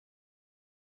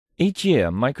Each year,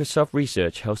 Microsoft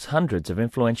Research hosts hundreds of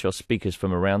influential speakers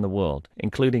from around the world,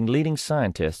 including leading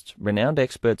scientists, renowned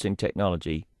experts in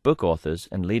technology, book authors,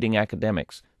 and leading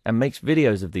academics, and makes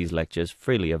videos of these lectures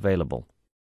freely available.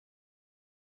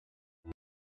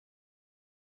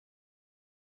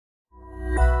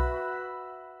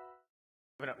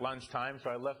 At lunchtime, so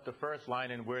I left the first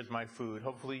line in "Where's my food?"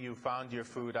 Hopefully you found your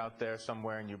food out there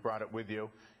somewhere and you brought it with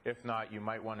you. If not, you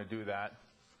might want to do that.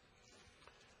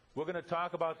 We're going to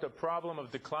talk about the problem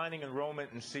of declining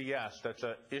enrollment in CS. That's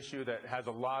an issue that has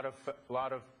a lot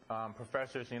of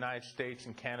professors in the United States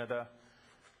and Canada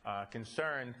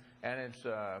concerned, and it's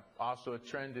also a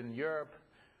trend in Europe.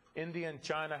 India and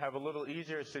China have a little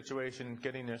easier situation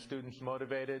getting their students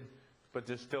motivated, but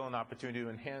there's still an opportunity to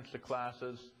enhance the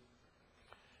classes.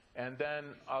 And then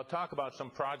I'll talk about some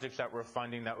projects that we're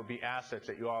funding that would be assets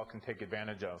that you all can take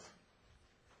advantage of,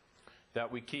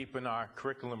 that we keep in our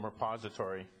curriculum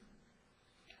repository.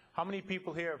 How many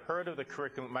people here have heard of the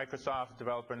Microsoft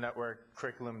Developer Network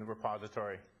Curriculum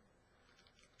Repository?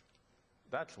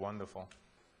 That's wonderful.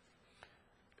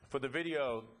 For the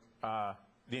video, the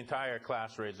entire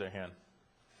class raised their hand.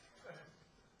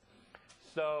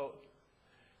 So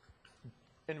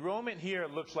enrollment here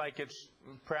looks like it's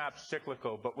perhaps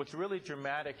cyclical, but what's really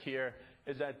dramatic here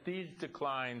is that these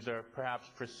declines are perhaps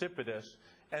precipitous,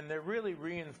 and they're really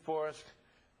reinforced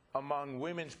among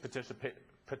women's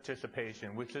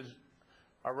participation, which is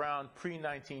around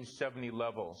pre-1970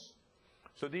 levels.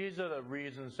 So these are the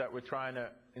reasons that we're trying to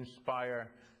inspire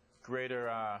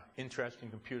greater interest in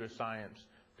computer science,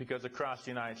 because across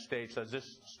the United States, as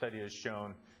this study has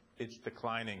shown, it's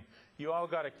declining. You all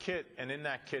got a kit, and in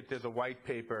that kit there's a white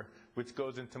paper which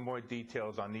goes into more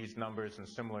details on these numbers and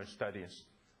similar studies.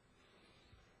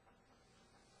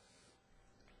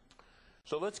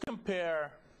 So let's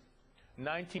compare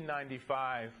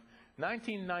 1995.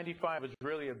 1995 was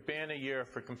really a banner year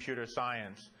for computer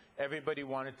science. Everybody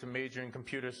wanted to major in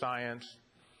computer science.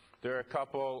 There are a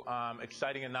couple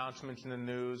exciting announcements in the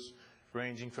news,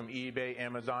 ranging from eBay,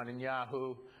 Amazon, and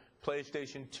Yahoo.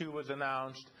 PlayStation 2 was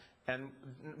announced, and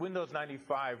Windows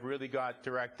 95 really got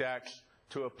DirectX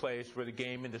to a place where the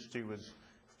game industry was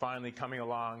finally coming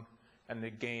along, and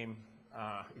the game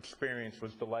experience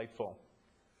was delightful.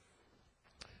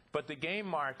 But the game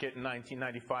market in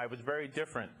 1995 was very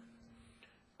different.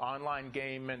 Online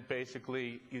game meant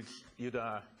basically you'd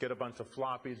get a bunch of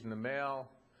floppies in the mail.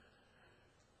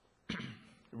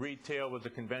 Retail was a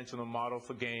conventional model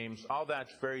for games. All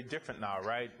that's very different now,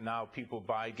 right? Now people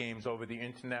buy games over the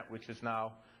internet, which is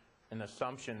now an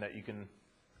assumption that you can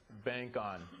bank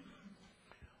on.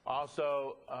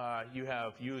 Also, you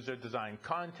have user-designed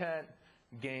content.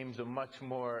 Games are much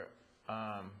more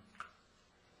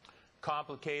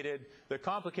complicated. They're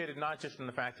complicated not just in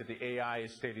the fact that the AI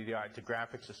is state-of-the-art, the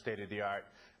graphics are state-of-the-art,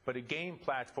 but a game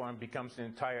platform becomes an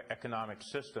entire economic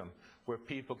system where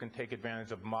people can take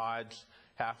advantage of mods.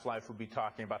 Half-Life will be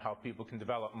talking about how people can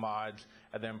develop mods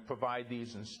and then provide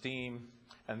these in Steam,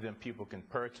 and then people can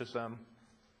purchase them.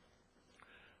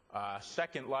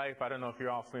 Second Life, I don't know if you're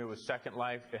all familiar with Second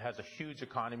Life. It has a huge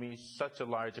economy, such a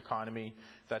large economy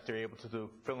that they're able to do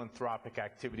philanthropic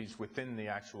activities within the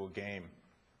actual game.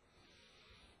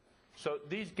 So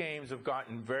these games have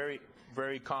gotten very,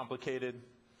 very complicated.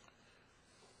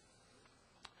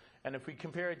 And if we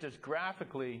compare it just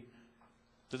graphically,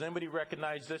 does anybody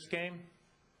recognize this game?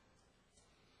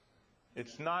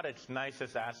 It's not its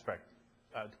nicest aspect,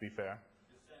 to be fair.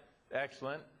 Descent.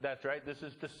 Excellent. That's right. This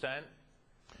is Descent.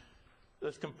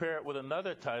 Let's compare it with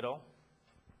another title.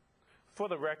 For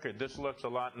the record, this looks a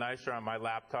lot nicer on my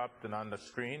laptop than on the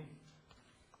screen.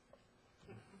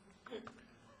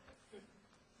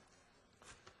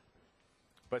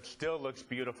 But still looks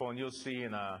beautiful, and you'll see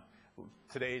in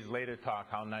today's later talk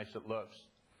how nice it looks.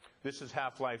 This is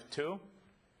Half-Life 2.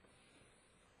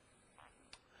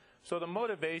 So the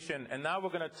motivation, and now we're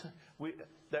going to,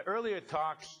 the earlier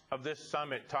talks of this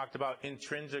summit talked about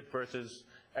intrinsic versus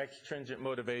extrinsic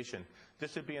motivation.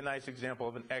 This would be a nice example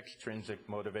of an extrinsic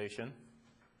motivation.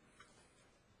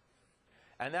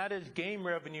 And that is game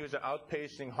revenues are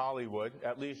outpacing Hollywood,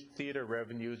 at least theater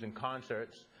revenues and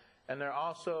concerts, and they're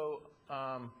also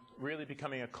really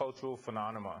becoming a cultural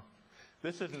phenomenon.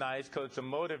 This is nice because it's a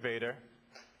motivator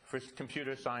for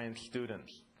computer science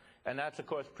students. And that's, of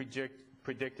course,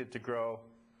 predicted to grow.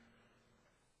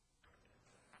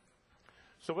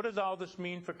 So what does all this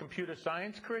mean for computer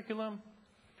science curriculum?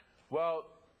 Well,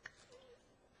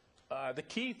 the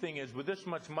key thing is, with this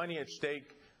much money at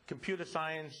stake, computer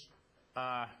science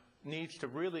needs to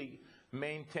really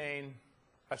maintain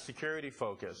a security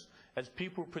focus. As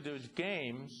people produce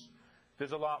games,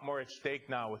 there's a lot more at stake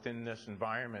now within this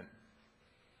environment.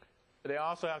 They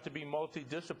also have to be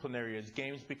multidisciplinary. As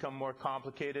games become more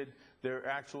complicated, they're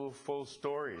actual full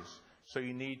stories. So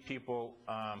you need people,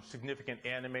 significant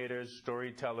animators,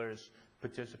 storytellers,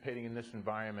 participating in this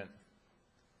environment.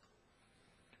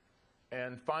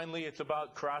 And finally, it's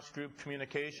about cross-group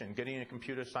communication. Getting a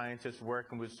computer scientist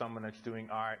working with someone that's doing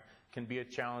art can be a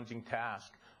challenging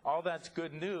task. All that's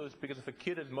good news, because if a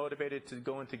kid is motivated to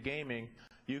go into gaming,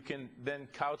 you can then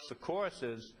couch the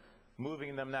courses,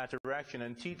 moving them in that direction,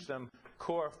 and teach them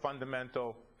core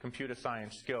fundamental computer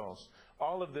science skills.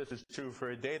 All of this is true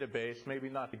for a database, maybe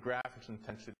not the graphics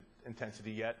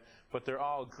intensity yet, but they're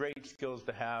all great skills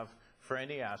to have for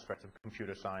any aspect of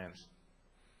computer science.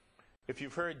 If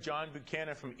you've heard John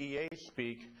Buchanan from EA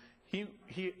speak, he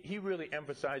really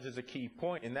emphasizes a key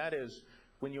point, and that is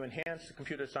when you enhance the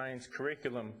computer science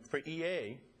curriculum for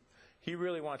EA, he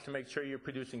really wants to make sure you're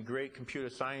producing great computer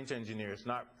science engineers,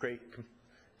 not great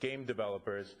game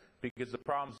developers, because the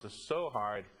problems are so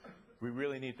hard, we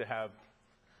really need to have,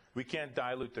 we can't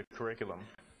dilute the curriculum.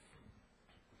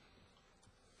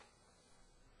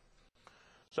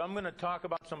 So I'm going to talk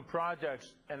about some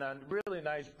projects, and a really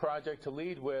nice project to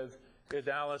lead with is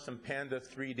Alice and Panda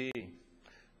 3D.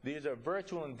 These are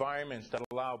virtual environments that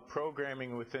allow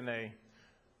programming within a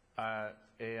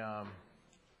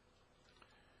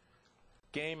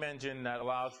game engine that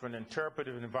allows for an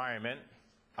interpretive environment.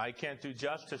 I can't do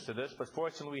justice to this, but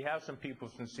fortunately we have some people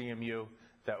from CMU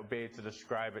that will be able to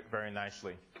describe it very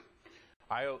nicely.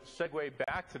 I'll segue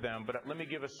back to them, but let me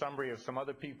give a summary of some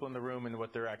other people in the room and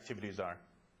what their activities are.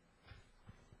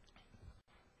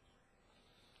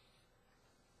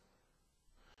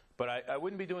 But I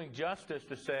wouldn't be doing justice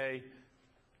to say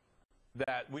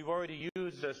that we've already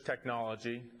used this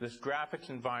technology, this graphics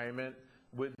environment,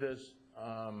 with this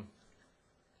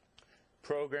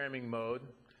programming mode,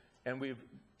 and we've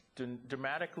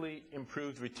dramatically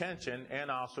improved retention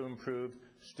and also improved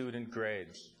student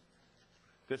grades.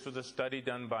 This was a study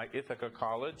done by Ithaca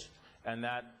College, and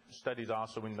that study is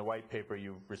also in the white paper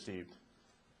you received.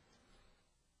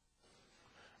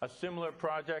 A similar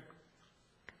project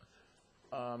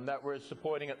that we're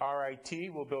supporting at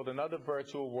RIT will build another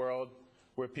virtual world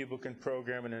where people can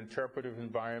program an interpretive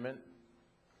environment.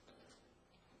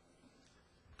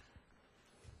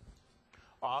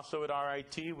 Also at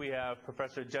RIT, we have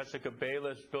Professor Jessica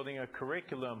Bayless building a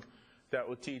curriculum that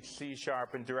will teach C#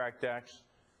 and DirectX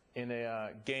in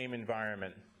a game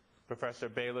environment. Professor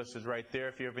Bayless is right there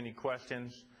if you have any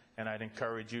questions, and I'd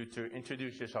encourage you to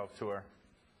introduce yourself to her.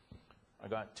 I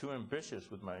got too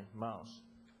ambitious with my mouse.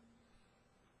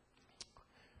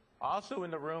 Also in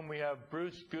the room, we have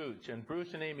Bruce Gooch, and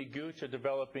Bruce and Amy Gooch are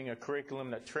developing a curriculum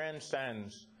that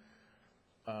transcends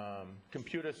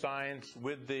computer science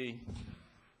with the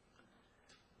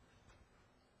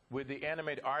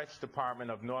Animated Arts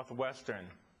Department of Northwestern.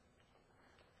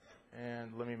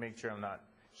 And let me make sure I'm not.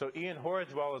 So Ian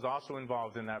Horswell is also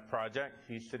involved in that project.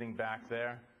 He's sitting back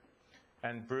there.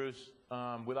 And Bruce,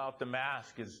 without the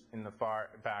mask, is in the far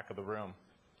back of the room.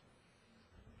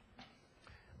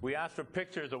 We asked for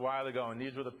pictures a while ago, and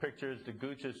these were the pictures the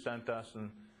Gooches sent us, and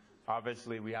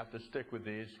obviously we have to stick with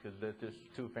these because they're just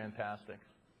too fantastic.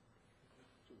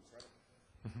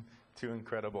 Too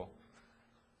incredible.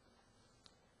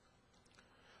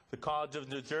 The College of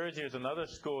New Jersey is another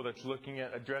school that's looking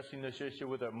at addressing this issue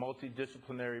with a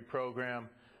multidisciplinary program,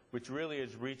 which really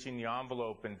is reaching the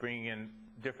envelope and bringing in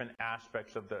different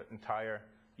aspects of the entire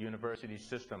university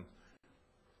system.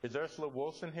 Is Ursula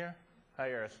Wilson here?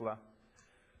 Hi, Ursula.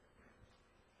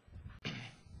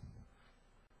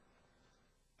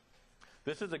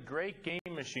 This is a great game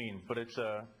machine, but it's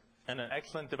an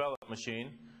excellent developed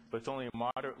machine, but it's only a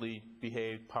moderately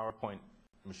behaved PowerPoint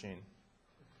machine.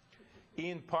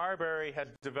 Ian Parberry has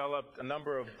developed a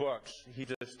number of books. He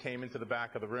just came into the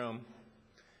back of the room.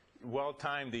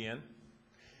 Well-timed, Ian.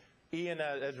 Ian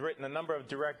has written a number of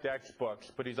DirectX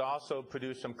books, but he's also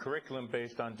produced some curriculum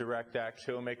based on DirectX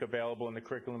he'll make available in the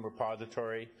curriculum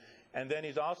repository. And then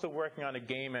he's also working on a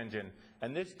game engine.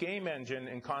 And this game engine,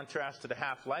 in contrast to the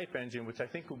Half-Life engine, which I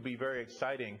think will be very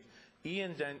exciting,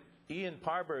 Ian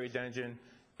Parberry's engine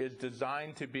is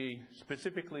designed to be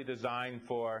specifically designed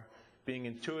for being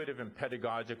intuitive and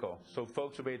pedagogical. So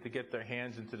folks will be able to get their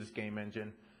hands into this game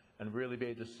engine and really be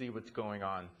able to see what's going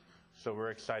on. So we're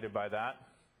excited by that.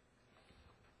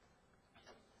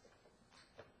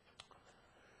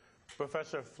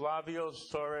 Professor Flavio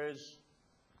Soares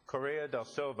Correa del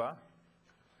Silva.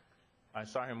 I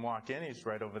saw him walk in. He's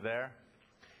right over there.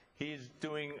 He's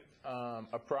doing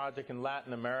a project in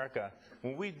Latin America.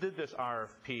 When we did this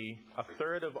RFP, a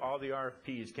third of all the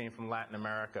RFPs came from Latin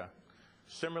America.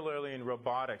 Similarly, in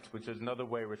robotics, which is another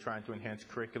way we're trying to enhance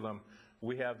curriculum,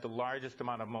 we have the largest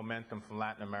amount of momentum from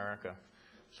Latin America.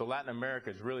 So Latin America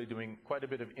is really doing quite a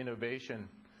bit of innovation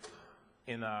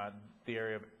in the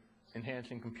area of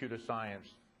enhancing computer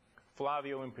science.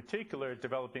 Flavio, in particular, is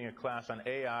developing a class on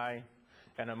AI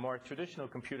and a more traditional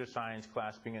computer science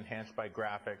class being enhanced by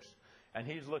graphics. And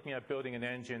he's looking at building an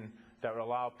engine that will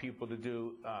allow people to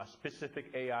do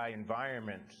specific AI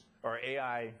environments or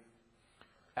AI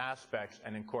aspects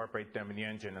and incorporate them in the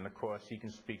engine. And of course, he can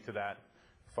speak to that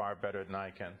far better than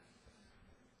I can.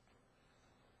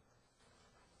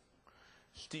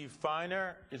 Steve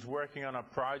Feiner is working on a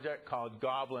project called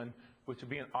Goblin, which will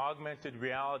be an augmented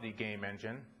reality game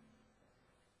engine.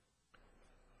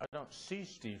 I don't see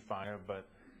Steve Feiner, but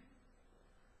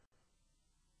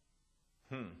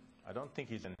I don't think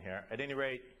he's in here. At any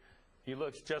rate, he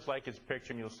looks just like his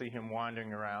picture, and you'll see him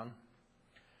wandering around.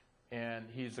 And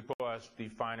he's, of course, the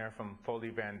Feiner from Foley,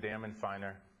 Van Dam and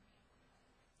Feiner,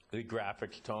 the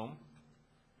graphics tome.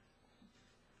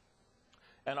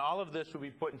 And all of this will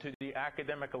be put into the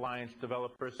Academic Alliance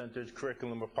Developer Center's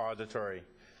curriculum repository.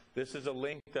 This is a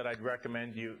link that I'd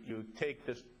recommend you take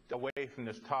this away from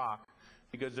this talk,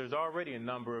 because there's already a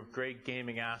number of great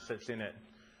gaming assets in it.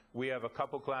 We have a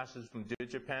couple classes from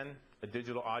DigiPen, a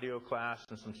digital audio class,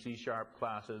 and some C#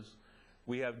 classes.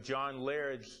 We have John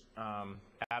Laird's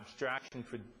abstraction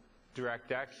for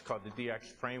DirectX called the DX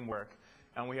Framework.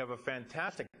 And we have a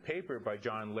fantastic paper by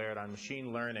John Laird on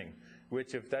machine learning,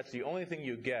 which, if that's the only thing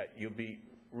you get, you'll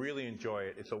really enjoy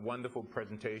it. It's a wonderful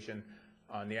presentation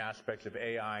on the aspects of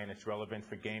AI and its relevance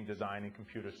for game design and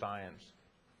computer science.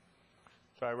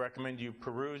 So I recommend you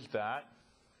peruse that.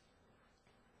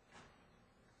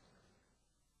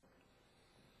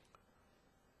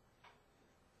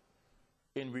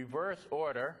 In reverse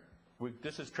order,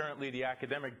 this is currently the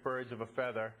academic birds of a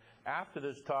feather. After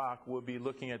this talk, we'll be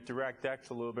looking at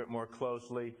DirectX a little bit more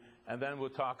closely, and then we'll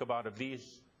talk about a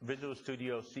Visual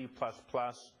Studio C++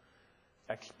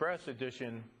 Express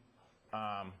Edition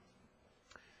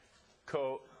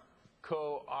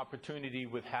co-opportunity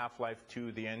with Half-Life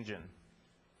 2, the engine.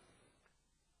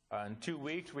 In 2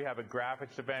 weeks, we have a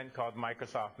graphics event called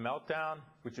Microsoft Meltdown,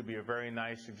 which will be a very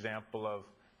nice example of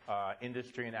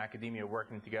industry and academia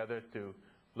working together to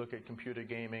look at computer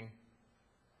gaming.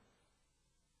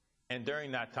 And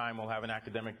during that time, we'll have an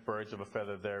academic birds of a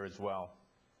feather there as well.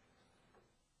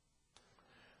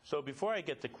 So before I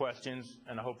get to questions,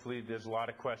 and hopefully there's a lot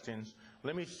of questions,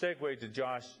 let me segue to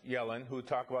Josh Yellen, who will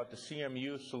talk about the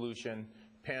CMU solution,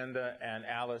 Panda and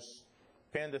Alice,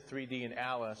 Panda 3D and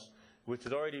Alice, which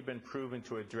has already been proven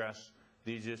to address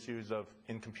these issues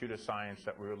in computer science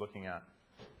that we were looking at.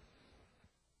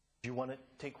 Do you want to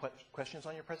take questions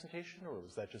on your presentation, or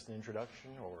was that just an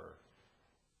introduction, or?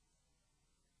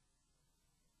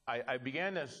 I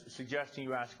began as suggesting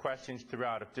you ask questions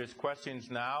throughout. If there's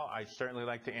questions now, I'd certainly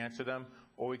like to answer them,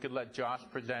 or we could let Josh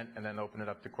present and then open it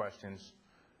up to questions.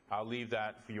 I'll leave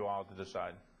that for you all to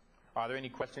decide. Are there any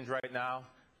questions right now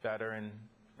that are in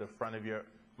the front of your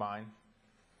mind?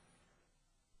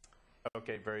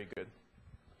 Okay, very good.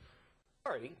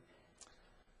 Alrighty.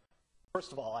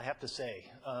 First of all, I have to say,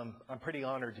 I'm pretty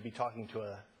honored to be talking to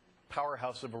a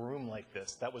powerhouse of a room like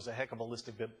this. That was a heck of a list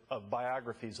of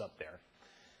biographies up there.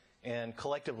 And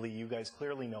collectively, you guys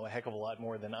clearly know a heck of a lot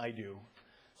more than I do,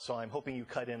 so I'm hoping you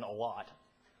cut in a lot.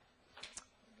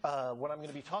 What I'm going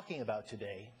to be talking about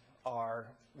today are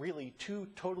really two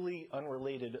totally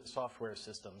unrelated software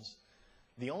systems.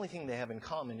 The only thing they have in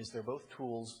common is they're both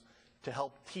tools to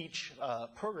help teach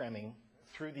programming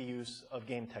through the use of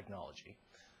game technology.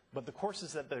 But the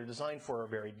courses that they're designed for are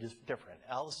very different.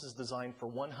 Alice is designed for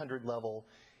 100-level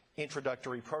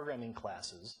introductory programming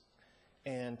classes,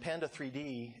 and Panda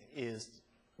 3D is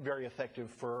very effective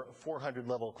for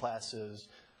 400-level classes,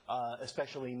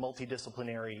 especially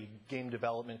multidisciplinary game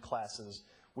development classes,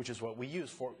 which is what we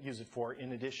use it for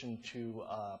in addition to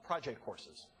project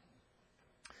courses.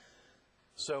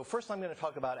 So first I'm going to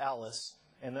talk about Alice,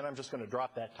 and then I'm just going to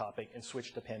drop that topic and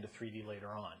switch to Panda 3D later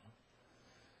on.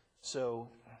 So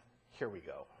here we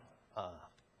go.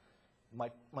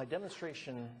 My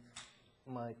demonstration,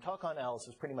 my talk on Alice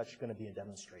is pretty much going to be a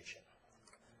demonstration.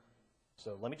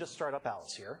 So let me just start up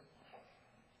Alice here.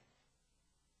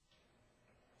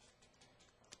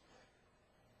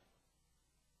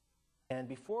 And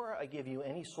before I give you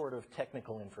any sort of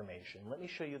technical information, let me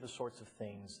show you the sorts of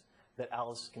things that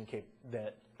Alice can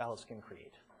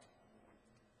create.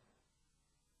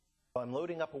 So I'm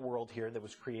loading up a world here that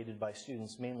was created by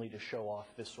students mainly to show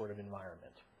off this sort of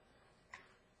environment.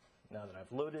 Now that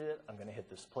I've loaded it, I'm going to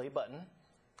hit this play button.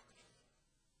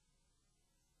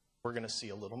 We're going to see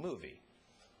a little movie.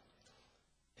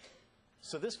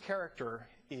 So this character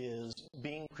is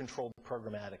being controlled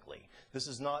programmatically. This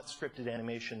is not scripted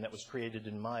animation that was created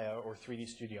in Maya or 3D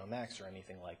Studio Max or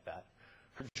anything like that.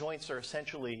 Her joints are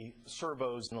essentially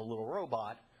servos in a little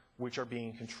robot, which are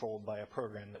being controlled by a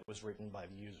program that was written by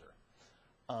the user.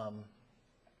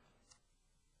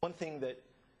 One thing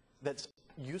that's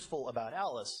useful about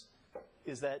Alice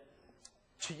is that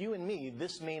to you and me,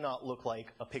 this may not look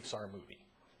like a Pixar movie.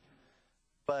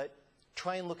 But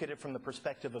try and look at it from the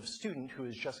perspective of a student who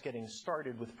is just getting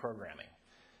started with programming.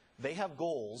 They have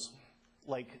goals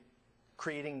like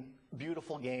creating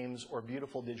beautiful games or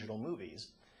beautiful digital movies.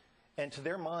 And to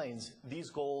their minds, these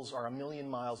goals are a million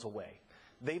miles away.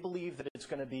 They believe that it's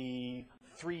going to be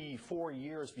 3-4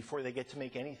 years before they get to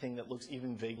make anything that looks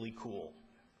even vaguely cool.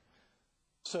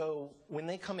 So when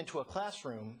they come into a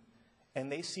classroom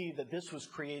and they see that this was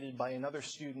created by another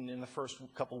student in the first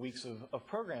couple weeks of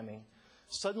programming,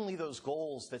 suddenly those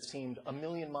goals that seemed a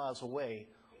million miles away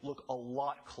look a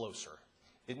lot closer.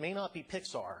 It may not be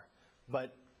Pixar,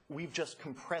 but we've just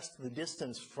compressed the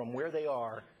distance from where they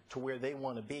are to where they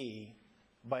want to be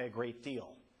by a great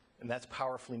deal. And that's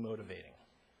powerfully motivating.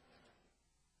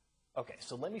 Okay,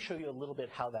 so let me show you a little bit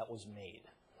how that was made.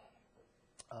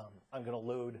 I'm going to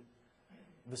load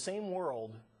the same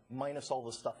world minus all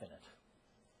the stuff in it.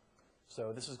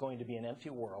 So this is going to be an empty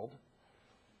world.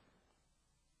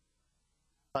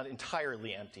 Not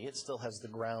entirely empty. It still has the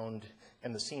ground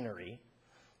and the scenery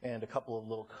and a couple of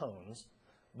little cones,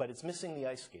 but it's missing the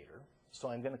ice skater. So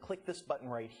I'm going to click this button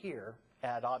right here,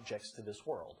 add objects to this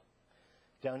world.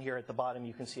 Down here at the bottom,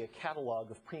 you can see a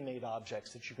catalog of pre-made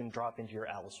objects that you can drop into your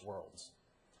Alice worlds.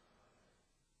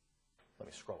 Let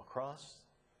me scroll across.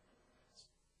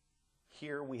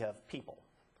 Here we have people.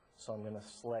 So I'm going to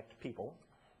select people.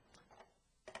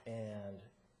 And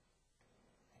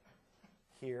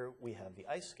here we have the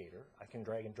ice skater. I can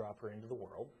drag and drop her into the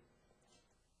world.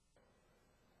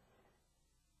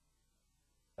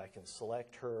 I can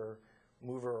select her,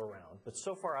 move her around. But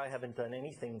so far, I haven't done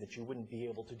anything that you wouldn't be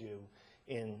able to do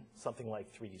in something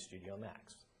like 3D Studio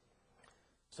Max.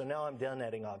 So now I'm done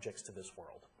adding objects to this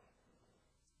world.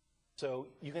 So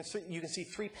you can see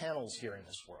 3 panels here in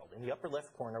this world. In the upper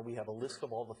left corner, we have a list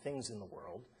of all the things in the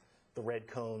world: the red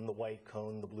cone, the white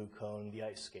cone, the blue cone, the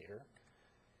ice skater.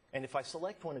 And if I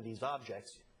select one of these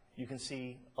objects, you can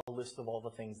see a list of all the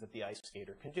things that the ice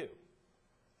skater can do.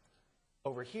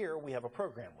 Over here, we have a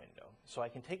program window. So I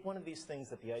can take one of these things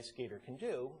that the ice skater can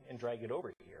do and drag it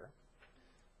over here,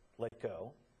 let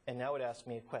go, and now it asks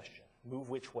me a question. Move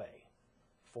which way?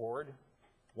 Forward,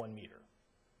 1 meter.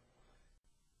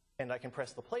 And I can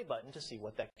press the play button to see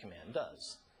what that command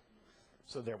does.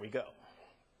 So there we go.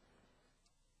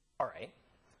 All right.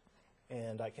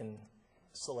 And I can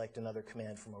select another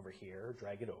command from over here,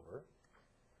 drag it over.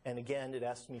 And again, it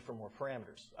asks me for more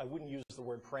parameters. I wouldn't use the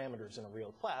word parameters in a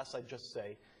real class. I'd just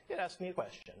say, it asked me a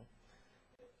question.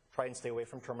 Try and stay away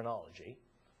from terminology.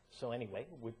 So anyway,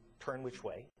 we turn which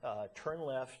way? Turn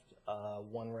left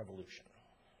 1 revolution.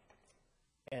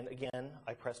 And again,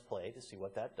 I press play to see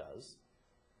what that does.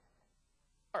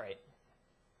 All right.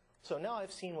 So now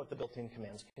I've seen what the built-in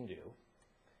commands can do.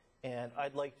 And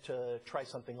I'd like to try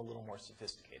something a little more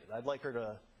sophisticated. I'd like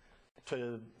her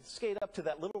to skate up to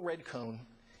that little red cone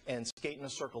and skate in a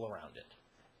circle around it.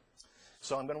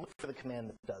 So I'm going to look for the command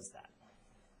that does that.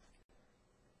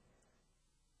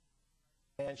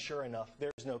 And sure enough,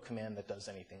 there's no command that does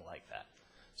anything like that.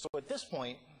 So at this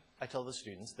point, I tell the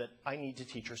students that I need to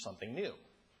teach her something new.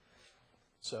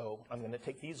 So I'm going to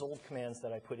take these old commands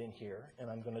that I put in here, and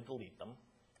I'm going to delete them.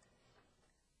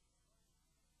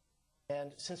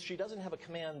 And since she doesn't have a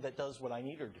command that does what I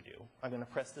need her to do, I'm going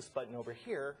to press this button over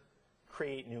here,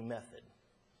 create new method.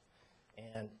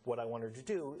 And what I want her to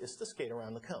do is to skate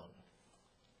around the cone.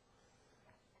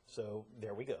 So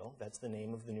there we go. That's the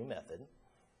name of the new method.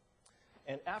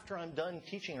 And after I'm done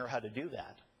teaching her how to do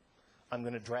that, I'm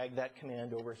going to drag that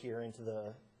command over here into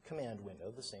the command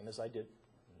window, the same as I did.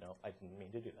 No, I didn't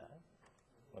mean to do that.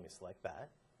 Let me select that.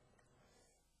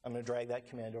 I'm going to drag that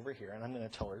command over here, and I'm going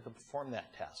to tell her to perform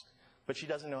that task. But she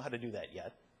doesn't know how to do that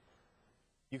yet.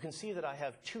 You can see that I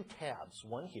have 2 tabs.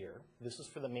 One here, this is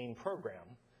for the main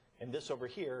program, and this over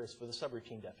here is for the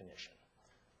subroutine definition.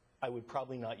 I would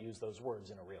probably not use those words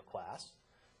in a real class,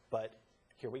 but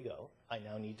here we go. I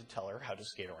now need to tell her how to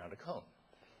skate around a cone.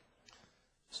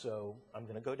 So I'm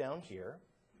going to go down here,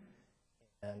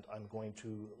 and I'm going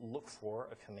to look for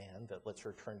a command that lets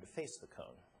her turn to face the cone.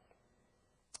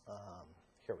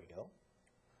 Here we go.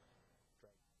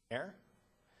 Drag there.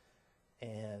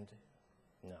 And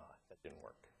no, that didn't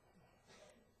work.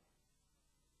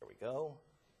 There we go.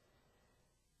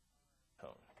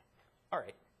 Cone. All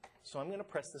right. So I'm going to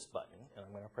press this button, and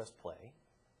I'm going to press play.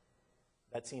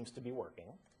 That seems to be working.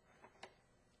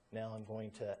 Now I'm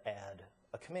going to add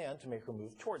a command to make her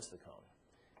move towards the cone.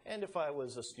 And if I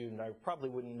was a student, I probably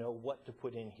wouldn't know what to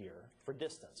put in here for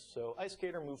distance. So ice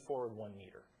skater, move forward 1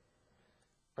 meter.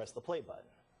 Press the play button.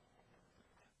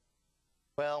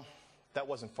 Well, that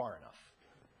wasn't far enough.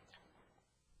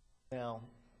 Now,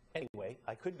 anyway,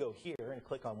 I could go here and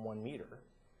click on 1 meter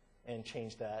and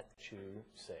change that to,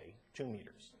 say, 2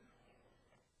 meters.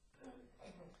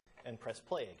 And press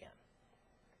play again.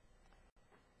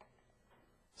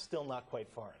 Still not quite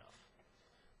far enough.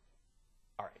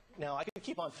 All right, now I could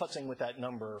keep on futzing with that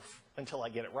number until I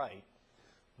get it right.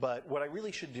 But what I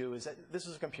really should do is, this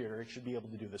is a computer, it should be able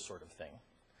to do this sort of thing.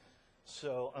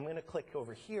 So I'm going to click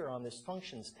over here on this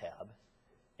functions tab,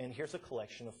 and here's a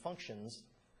collection of functions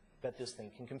that this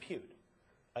thing can compute.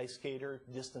 Ice skater,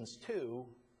 distance 2,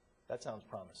 that sounds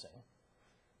promising.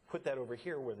 Put that over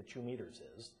here where the 2 meters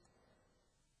is.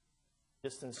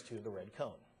 Distance to the red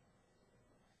cone.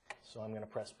 So I'm going to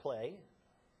press play.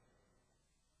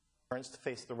 Turns to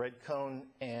face the red cone,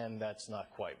 and that's not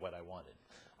quite what I wanted.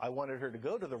 I wanted her to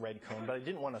go to the red cone, but I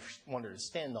didn't want her to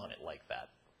stand on it like that.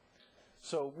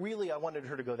 So really, I wanted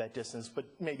her to go that distance, but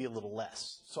maybe a little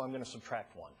less. So I'm going to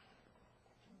subtract 1.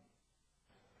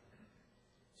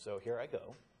 So here I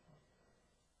go.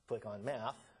 Click on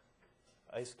math.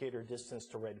 Ice skater distance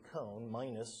to red cone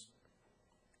minus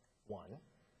 1.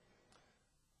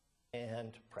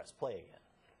 And press play again.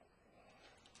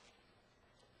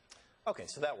 Okay,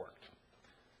 so that worked.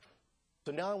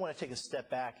 So now I want to take a step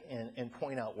back and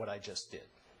point out what I just did.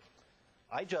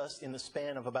 I just, in the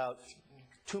span of about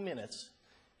 2 minutes,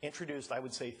 introduced, I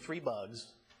would say, 3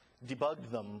 bugs,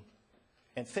 debugged them,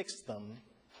 and fixed them,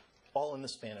 all in the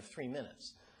span of 3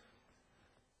 minutes.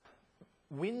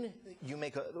 When you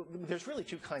make there's really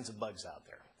 2 kinds of bugs out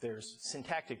there. There's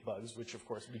syntactic bugs, which of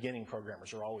course beginning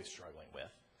programmers are always struggling with.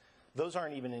 Those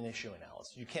aren't even an issue in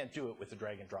Alice. You can't do it with the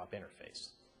drag and drop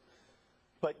interface.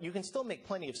 But you can still make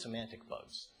plenty of semantic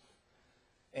bugs.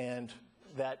 And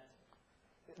that,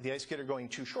 the ice skater going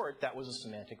too short, that was a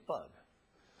semantic bug.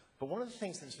 But one of the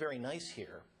things that's very nice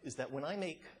here is that when I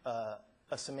make a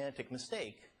semantic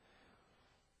mistake,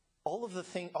 all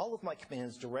of my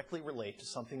commands directly relate to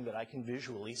something that I can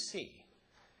visually see.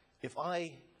 If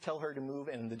I tell her to move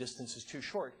and the distance is too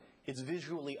short, it's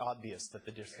visually obvious that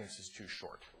the distance is too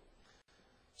short.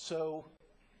 So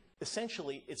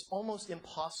essentially, it's almost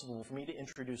impossible for me to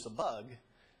introduce a bug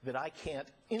that I can't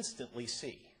instantly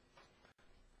see.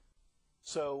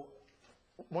 So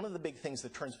one of the big things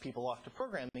that turns people off to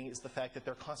programming is the fact that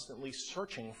they're constantly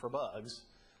searching for bugs,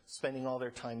 spending all their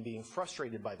time being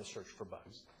frustrated by the search for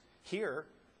bugs. Here,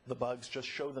 the bugs just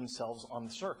show themselves on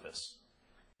the surface,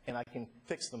 and I can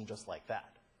fix them just like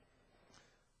that.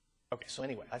 Okay, so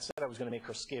anyway, I said I was going to make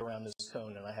her skate around this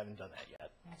cone, and I haven't done that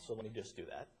yet. So let me just do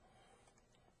that.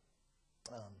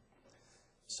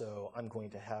 So I'm going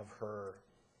to have her,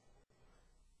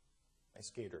 my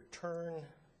skater, turn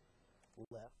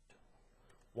left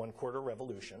 1/4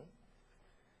 revolution.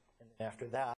 And then after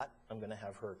that, I'm going to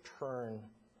have her turn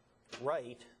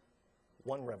right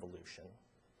 1 revolution.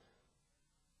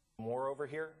 More over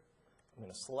here, I'm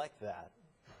going to select that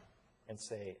and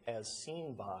say, as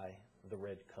seen by the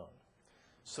red cone.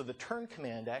 So the turn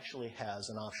command actually has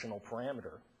an optional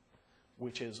parameter,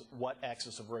 which is what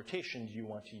axis of rotation do you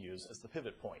want to use as the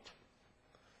pivot point.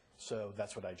 So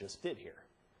that's what I just did here.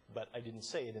 But I didn't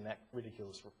say it in that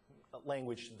ridiculous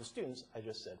language to the students. I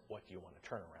just said, what do you want to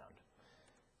turn around?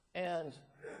 And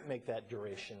make that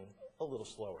duration a little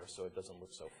slower so it doesn't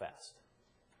look so fast.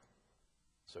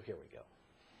 So here we go.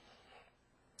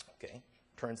 Okay,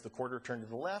 turns the 1/4 turn to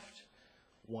the left,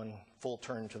 1 full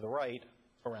turn to the right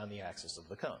around the axis of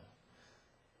the cone.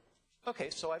 Okay,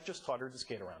 so I've just taught her to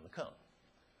skate around the cone.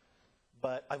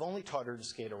 But I've only taught her to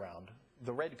skate around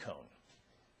the red cone.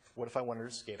 What if I wanted her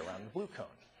to skate around the blue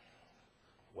cone?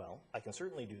 Well, I can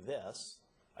certainly do this.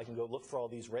 I can go look for all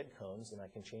these red cones, and I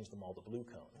can change them all to blue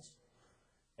cones.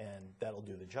 And that'll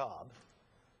do the job.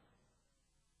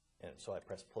 And so I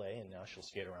press play, and now she'll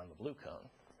skate around the blue cone.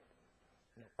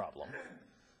 No problem.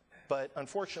 But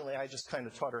unfortunately, I just kind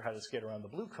of taught her how to skate around the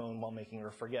blue cone while making her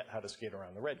forget how to skate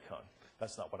around the red cone.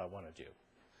 That's not what I want to do.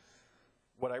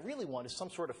 What I really want is some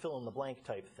sort of fill-in-the-blank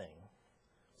type thing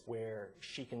where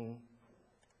she can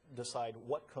decide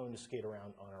what cone to skate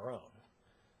around on her own.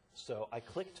 So I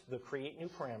clicked the Create New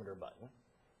Parameter button,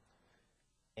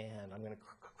 and I'm going to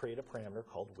create a parameter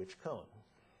called which cone,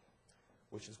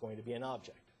 which is going to be an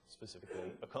object,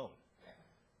 specifically a cone.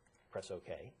 Press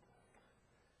OK.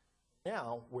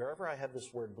 Now, wherever I have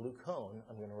this word blue cone,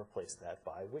 I'm going to replace that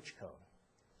by which cone.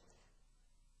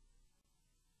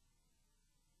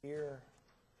 here,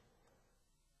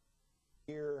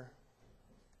 here.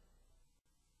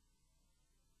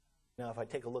 Now, if I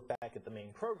take a look back at the main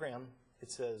program,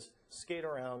 it says skate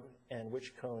around and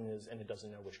which cone is, and it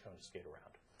doesn't know which cone to skate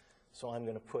around. So I'm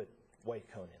going to put white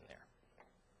cone in there.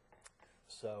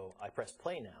 So I press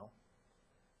play now,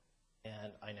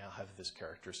 and I now have this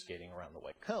character skating around the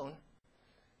white cone.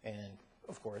 And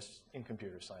of course, in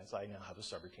computer science, I now have a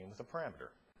subroutine with a parameter.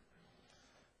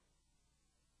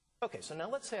 Okay, so now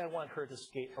let's say I want her to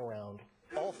skate around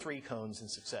all 3 cones in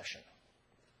succession.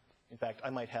 In fact,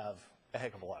 I might have a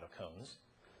heck of a lot of cones.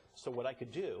 So what I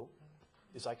could do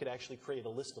is I could actually create a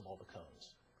list of all the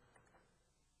cones.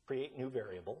 Create new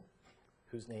variable,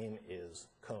 whose name is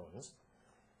cones.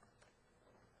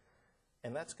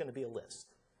 And that's going to be a list.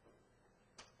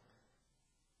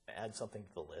 Add something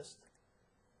to the list,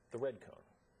 the red cone.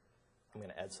 I'm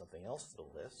going to add something else to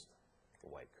the list, the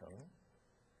white cone,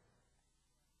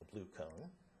 the blue cone.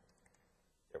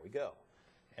 There we go.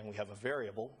 And we have a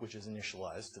variable which is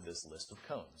initialized to this list of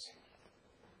cones.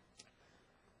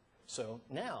 So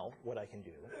now what I can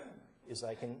do is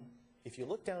I can, if you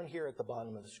look down here at the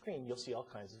bottom of the screen, you'll see all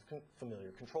kinds of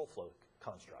familiar control flow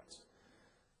constructs.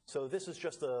 So this is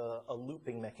just a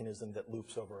looping mechanism that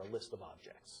loops over a list of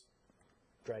objects.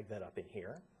 Drag that up in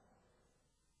here.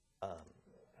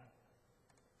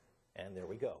 And there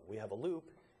we go. We have a loop,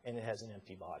 and it has an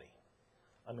empty body.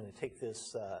 I'm going to take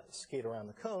this skate around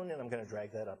the cone, and I'm going to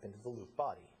drag that up into the loop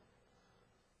body.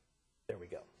 There we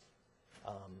go.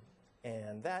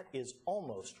 And that is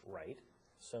almost right.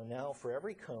 So now for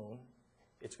every cone,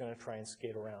 it's going to try and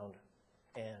skate around.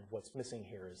 And what's missing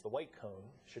here is the white cone.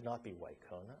 It should not be white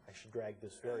cone. I should drag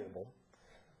this variable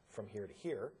from here to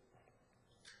here.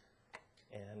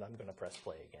 And I'm going to press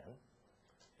play again.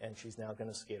 And she's now going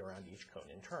to skate around each cone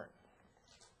in turn.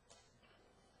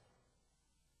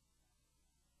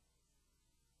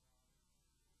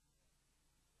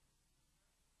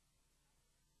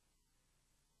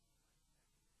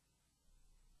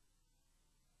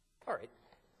 All right,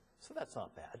 so that's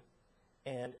not bad.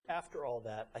 And after all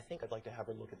that, I think I'd like to have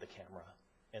her look at the camera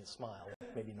and smile,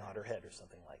 maybe nod her head or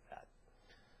something like that.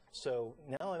 So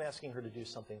now I'm asking her to do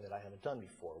something that I haven't done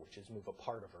before, which is move a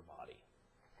part of her body.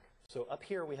 So up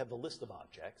here we have the list of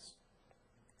objects,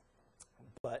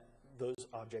 but those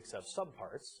objects have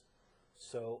subparts,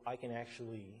 so I can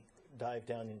actually dive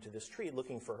down into this tree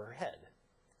looking for her head.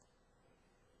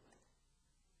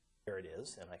 There it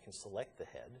is, and I can select the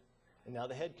head. And now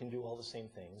the head can do all the same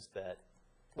things that,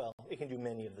 well, it can do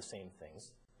many of the same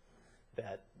things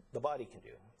that the body can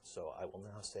do. So I will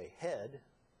now say head,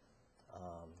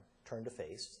 turn to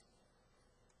face,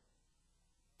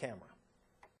 camera.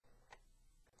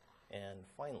 And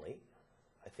finally,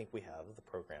 I think we have the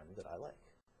program that I like.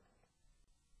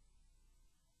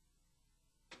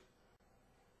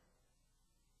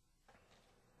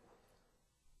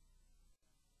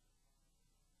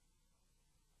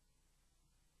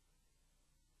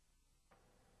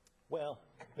 Well,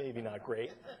 maybe not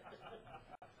great.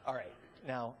 All right,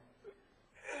 now,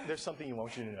 there's something I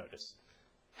want you to notice.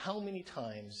 How many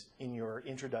times in your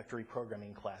introductory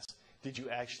programming class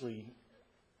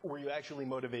were you actually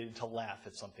motivated to laugh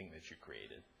at something that you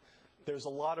created? There's a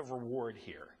lot of reward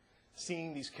here.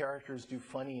 Seeing these characters do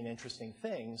funny and interesting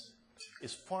things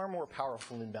is far more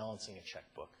powerful than balancing a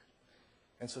checkbook.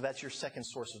 And so that's your second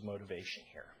source of motivation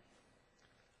here.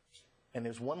 And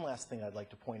there's one last thing I'd like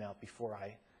to point out before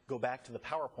I go back to the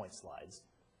PowerPoint slides,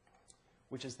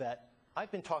 which is that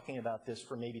I've been talking about this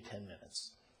for maybe 10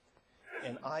 minutes.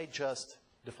 And I just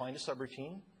defined a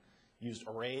subroutine, used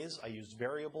arrays, I used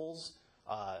variables,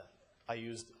 I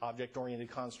used object-oriented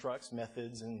constructs,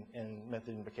 methods, and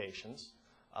method invocations.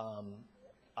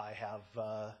 I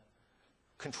have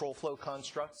control flow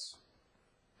constructs.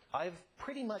 I've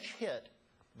pretty much hit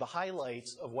the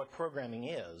highlights of what programming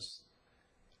is,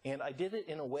 and I did it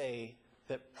in a way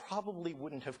that probably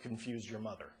wouldn't have confused your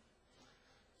mother.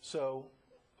 So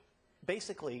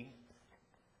basically,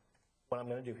 what I'm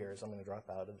going to do here is I'm going to drop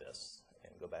out of this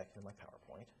and go back into my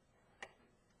PowerPoint.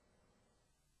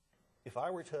 If I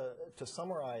were to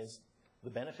summarize the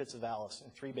benefits of Alice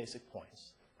in 3 basic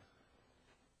points.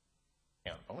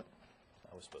 Hang on a moment.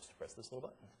 I was supposed to press this little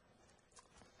button.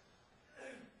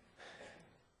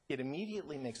 It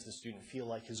immediately makes the student feel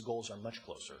like his goals are much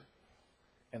closer,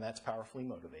 and that's powerfully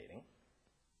motivating.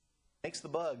 Makes the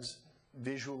bugs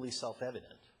visually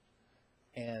self-evident,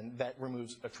 and that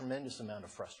removes a tremendous amount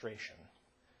of frustration.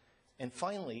 And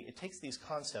finally, it takes these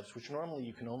concepts, which normally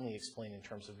you can only explain in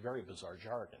terms of very bizarre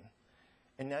jargon,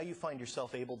 and now you find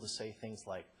yourself able to say things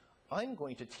like, I'm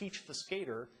going to teach the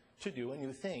skater to do a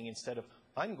new thing, instead of,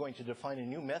 I'm going to define a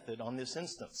new method on this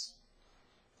instance.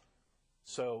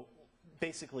 So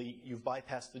basically, you've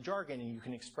bypassed the jargon and you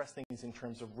can express things in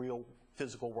terms of real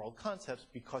physical world concepts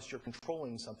because you're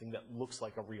controlling something that looks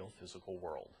like a real physical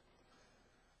world.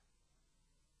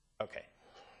 Okay.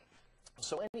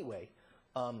 So anyway,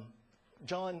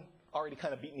 John already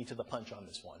kind of beat me to the punch on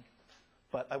this one.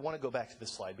 But I want to go back to this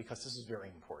slide because this is very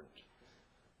important.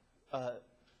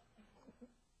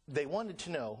 They wanted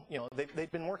to know,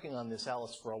 they'd been working on this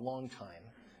Alice for a long time,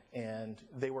 and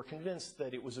they were convinced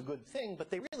that it was a good thing, but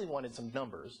they really wanted some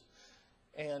numbers.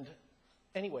 And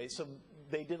anyway, so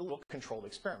they did a little controlled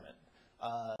experiment.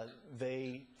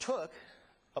 They took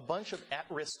a bunch of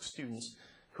at-risk students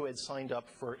who had signed up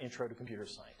for Intro to Computer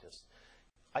Scientists.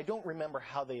 I don't remember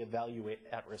how they evaluate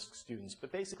at-risk students,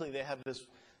 but basically they have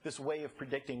this way of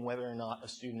predicting whether or not a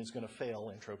student is going to fail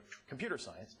Intro to Computer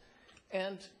Science.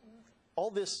 And all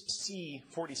this C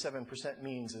 47%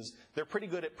 means is they're pretty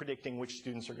good at predicting which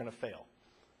students are going to fail.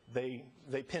 They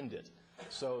pinned it.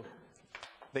 So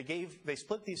they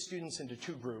split these students into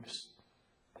two groups.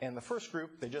 And the first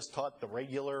group, they just taught the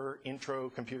regular Intro,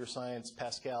 Computer Science,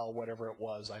 Pascal, whatever it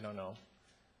was, I don't know.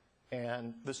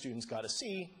 And the students got a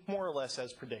C, more or less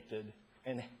as predicted.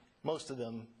 And most of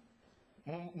them,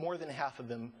 more than half of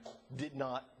them, did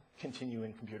not continue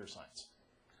in computer science.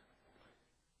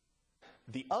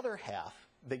 The other half,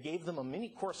 they gave them a mini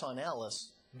course on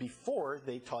Alice before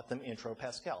they taught them Intro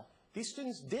Pascal. These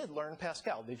students did learn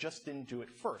Pascal. They just didn't do it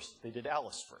first. They did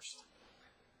Alice first.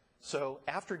 So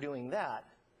after doing that,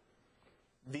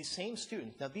 these same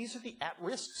students, now these are the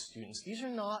at-risk students. These are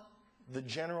not the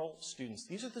general students.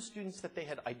 These are the students that they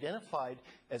had identified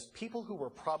as people who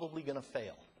were probably going to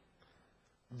fail.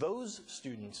 Those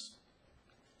students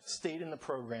stayed in the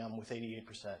program with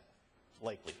 88%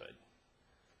 likelihood.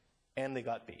 And they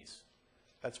got Bs.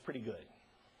 That's pretty good.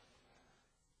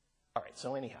 All right,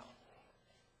 so anyhow.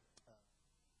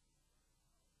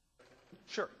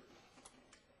 Sure.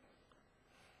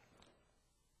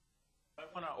 I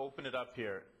want to open it up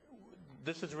here.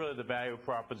 This is really the value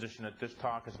proposition that this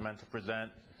talk is meant to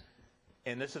present.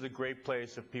 And this is a great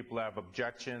place if people have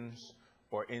objections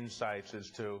or insights as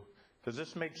to, does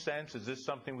this make sense? Is this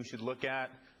something we should look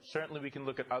at? Certainly we can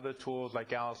look at other tools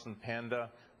like Alice and Panda.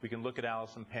 We can look at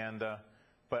Alice and Panda.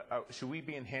 But should we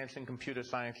be enhancing computer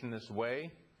science in this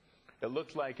way? It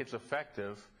looks like it's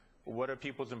effective. What are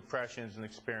people's impressions and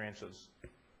experiences?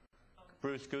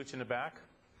 Bruce Gooch in the back.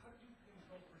 How do you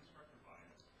control for instructor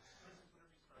bias? For instance,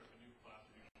 whenever you start up a new class,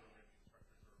 a new program, the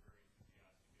instructors are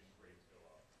very enthusiastic and grades go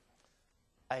up.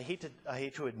 I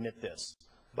hate to admit this,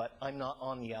 but I'm not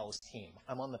on the Alice team.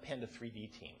 I'm on the Panda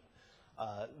 3D team.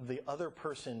 The other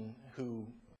person who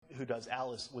does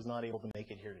Alice was not able to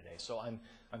make it here today. So I'm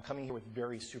coming here with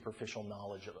very superficial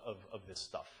knowledge of this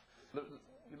stuff.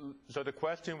 So the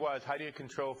question was, how do you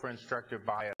control for instructor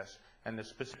bias? And the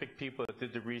specific people that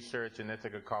did the research in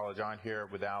Ithaca College aren't here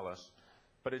with Alice.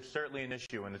 But it's certainly an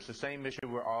issue, and it's the same issue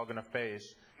we're all going to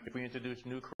face. If we introduce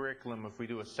new curriculum, if we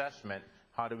do assessment,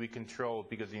 how do we control?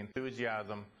 Because the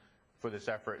enthusiasm for this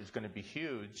effort is going to be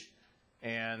huge,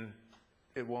 and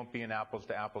it won't be an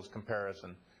apples-to-apples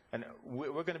comparison. And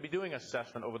we're going to be doing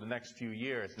assessment over the next few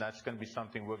years, and that's going to be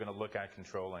something we're going to look at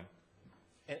controlling.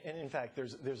 And in fact,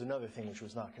 there's another thing which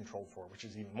was not controlled for, which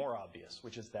is even more obvious,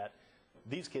 which is that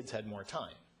these kids had more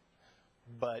time,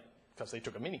 but because they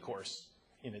took a mini course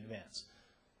in advance.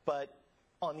 But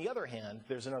on the other hand,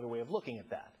 there's another way of looking at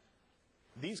that.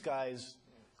 These guys,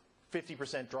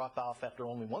 50% drop off after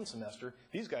only one semester.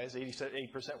 These guys,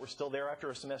 88%, were still there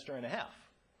after a semester and a half.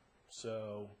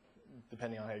 So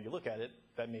depending on how you look at it,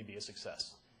 that may be a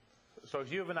success. So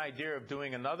if you have an idea of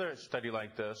doing another study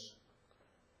like this,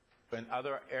 and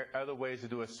other ways to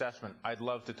do assessment, I'd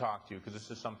love to talk to you, because this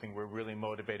is something we're really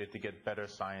motivated to get better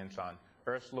science on.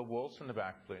 Ursula Wolfs in the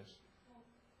back, please.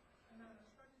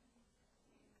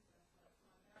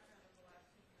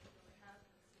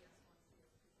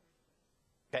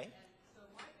 Okay. So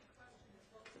my big question is,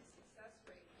 what was the success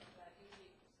rate of that 88%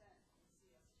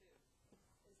 in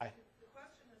CS2? The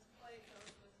question has plagued those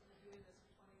of us who've been doing this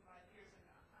for 25 years, and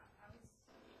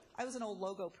I was an old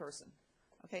logo person.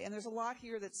 Okay, and there's a lot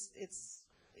here that's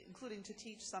including to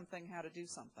teach something how to do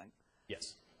something.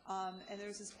 Yes. And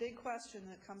there's this big question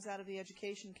that comes out of the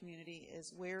education community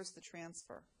is, where's the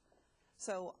transfer?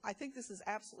 So I think this is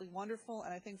absolutely wonderful,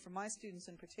 and I think for my students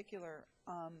in particular,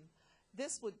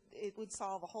 it would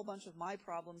solve a whole bunch of my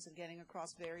problems in getting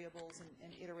across variables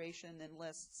and iteration and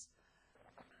lists.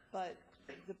 But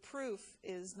the proof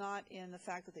is not in the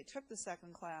fact that they took the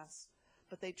second class,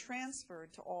 but they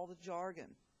transferred to all the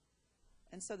jargon.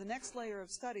 And so the next layer of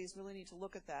studies really need to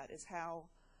look at that, is how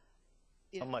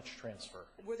How much transfer?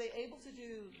 Were they able to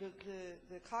do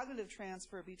the cognitive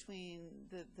transfer between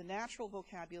the natural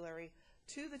vocabulary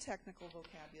to the technical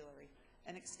vocabulary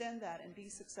and extend that and be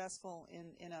successful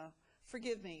in a,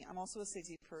 forgive me, I'm also a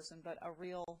SIGSE person, but a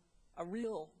real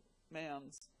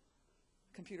man's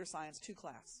computer science 2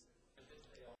 class?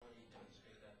 They already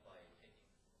demonstrate that by taking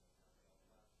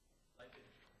I've been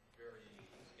very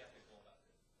skeptical about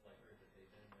this. I heard that they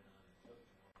then went on and took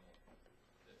normal.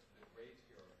 The grades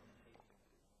here are from taking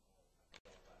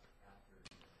after.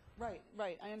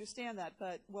 Right. I understand that,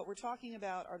 but what we're talking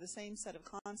about are the same set of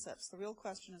concepts. The real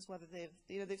question is whether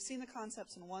they've seen the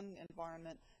concepts in one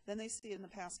environment, then they see it in the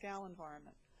Pascal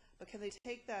environment. But can they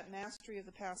take that mastery of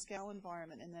the Pascal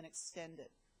environment and then extend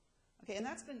it? Okay, and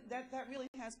that really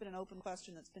has been an open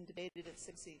question that's been debated at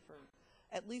SIGSE for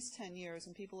at least 10 years,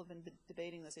 and people have been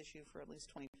debating this issue for at least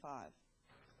 25.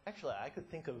 Actually, I could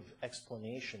think of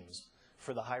explanations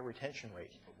for the high retention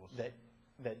rate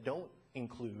that don't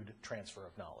include transfer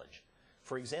of knowledge.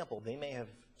 For example, they may have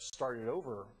started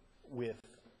over with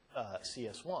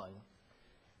CS1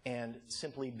 and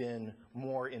simply been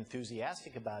more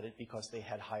enthusiastic about it because they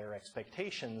had higher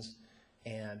expectations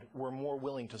and were more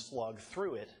willing to slog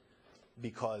through it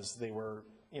because they were,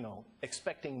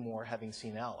 expecting more having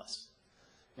seen Alice.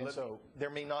 And so there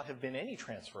may not have been any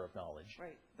transfer of knowledge.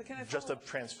 Right. But can I just a follow up?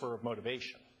 transfer of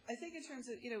motivation. I think in terms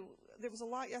of, there was a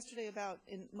lot yesterday about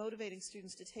motivating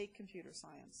students to take computer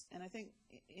science. And I think,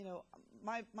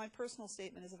 my personal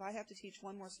statement is if I have to teach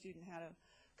one more student how to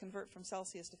convert from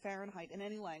Celsius to Fahrenheit in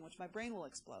any language, my brain will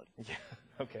explode. Yeah,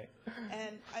 okay.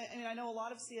 And I know a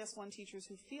lot of CS1 teachers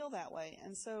who feel that way.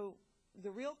 And so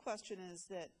the real question is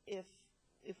that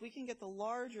if we can get the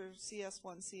larger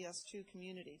CS1, CS2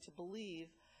 community to believe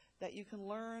that you can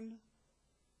learn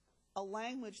a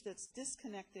language that's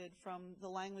disconnected from the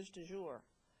language du jour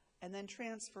and then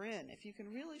transfer in, if you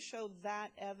can really show that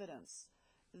evidence,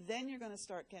 then you're going to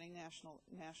start getting national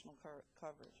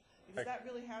coverage. Because that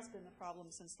really has been the problem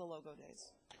since the logo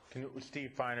days.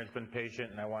 Steve Feiner's been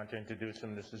patient, and I want to introduce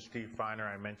him. This is Steve Feiner.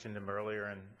 I mentioned him earlier,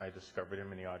 and I discovered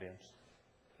him in the audience.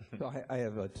 So I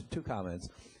have 2 comments.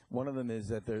 One of them is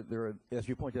that there are, as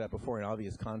you pointed out before, an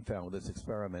obvious confound with this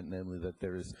experiment, namely that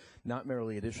there is not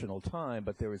merely additional time,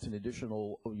 but there is an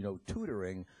additional,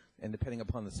 tutoring, and depending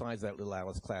upon the size of that little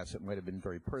Alice class, it might have been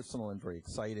very personal and very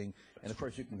exciting. And of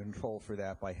course, you can control for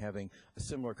that by having a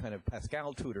similar kind of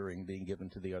Pascal tutoring being given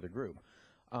to the other group.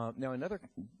 Now, another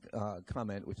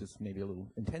comment, which is maybe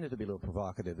intended to be a little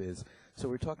provocative, is so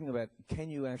we're talking about can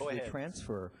you actually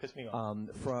transfer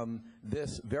from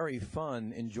this very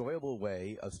fun, enjoyable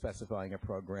way of specifying a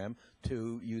program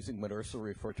to using what Ursula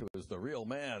referred to as the real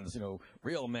man's,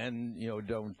 real men,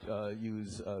 don't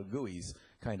use GUIs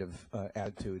kind of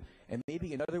attitude. And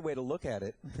maybe another way to look at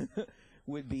it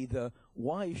would be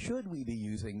why should we be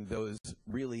using those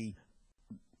really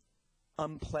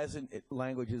unpleasant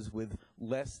languages with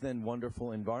less than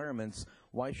wonderful environments?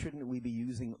 Why shouldn't we be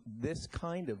using this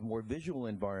kind of more visual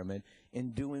environment in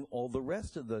doing all the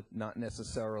rest of the not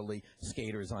necessarily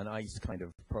skaters on ice kind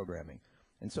of programming?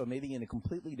 And so maybe in a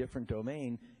completely different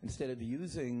domain, instead of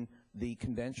using the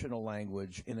conventional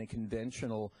language in a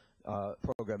conventional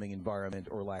programming environment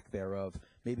or lack thereof,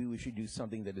 maybe we should do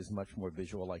something that is much more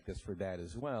visual like this for that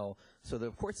as well. So that,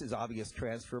 of course, there's obvious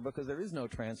transfer because there is no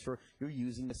transfer. You're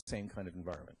using the same kind of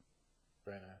environment.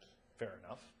 Very nice. Fair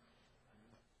enough.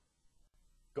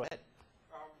 Go ahead.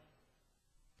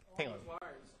 Hang on.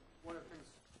 One of the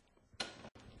things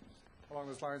along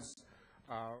those lines,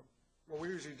 what we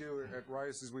usually do at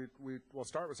Rice is we'll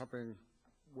start with something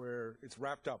where it's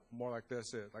wrapped up more like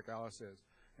this is, like Alice is.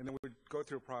 And then we go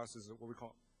through a process of what we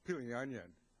call peeling the onion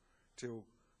to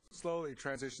slowly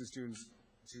transition students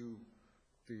to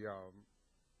the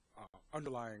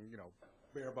underlying,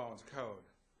 bare bones code.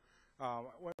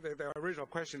 The original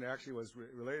question actually was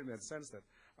related in that sense that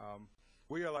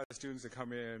we allow students to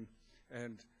come in,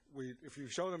 and if you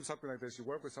show them something like this, you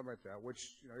work with something like that,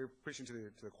 which you're preaching to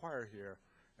the choir here,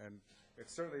 and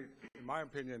it's certainly, in my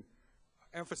opinion,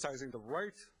 emphasizing the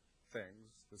right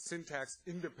things, the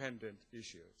syntax-independent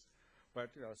issues. But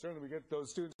certainly we get those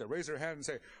students that raise their hand and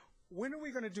say, when are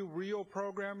we going to do real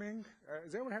programming?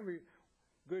 Does anyone have any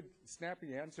good,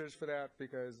 snappy answers for that?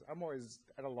 Because I'm always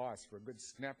at a loss for a good,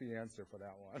 snappy answer for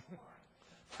that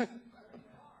one.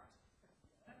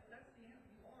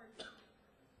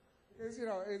 Because,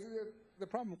 the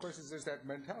problem, of course, is there's that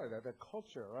mentality, that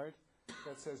culture, right,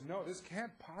 that says, no, this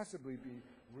can't possibly be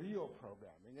real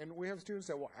programming. And we have students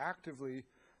that will actively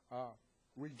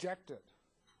reject it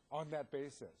on that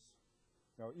basis.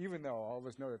 Even though all of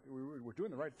us know that we're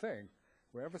doing the right thing,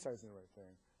 we're emphasizing the right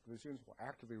thing, but the students will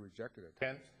actively reject it.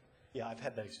 Ken? Yeah, I've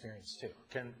had that experience too.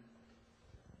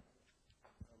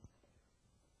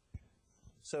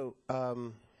 So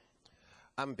I'm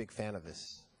a big fan of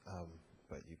this,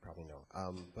 but you probably know.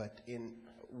 But in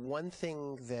one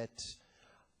thing that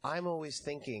I'm always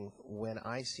thinking when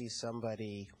I see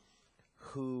somebody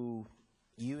who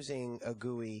using a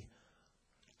GUI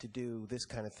to do this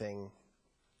kind of thing,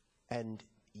 and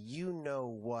you know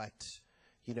what,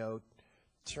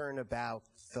 turn about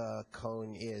the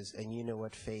cone is, and you know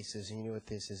what face is, and you know what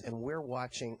this is, and we're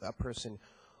watching a person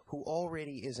who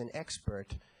already is an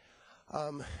expert.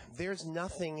 There's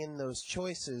nothing in those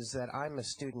choices that I'm a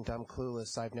student, I'm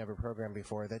clueless, I've never programmed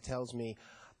before, that tells me,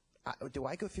 do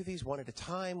I go through these one at a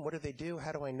time? What do they do?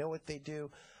 How do I know what they do?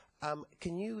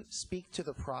 Can you speak to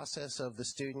the process of the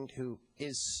student who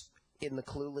is in the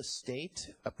clueless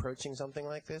state approaching something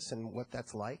like this, and what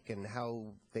that's like and how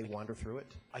they wander through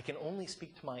it? I can only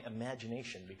speak to my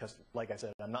imagination because, like I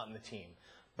said, I'm not in the team.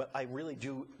 But I really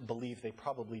do believe they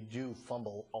probably do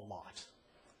fumble a lot.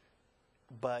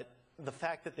 But the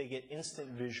fact that they get instant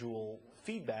visual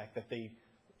feedback that the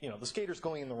skater's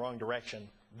going in the wrong direction,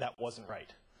 that wasn't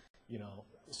right.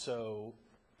 So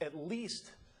at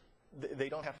least they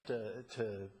don't have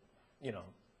to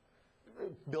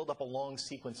build up a long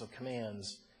sequence of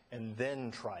commands and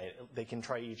then try it. They can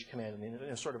try each command in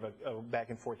a sort of a back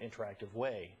and forth interactive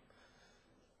way.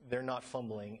 They're not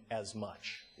fumbling as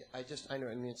much. I know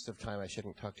in the interest of time I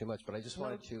shouldn't talk too much, but I just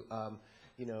wanted to,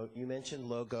 you mentioned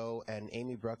logo, and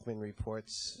Amy Bruckman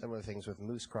reports some of the things with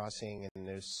Moose Crossing, and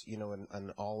there's,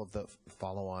 and all of the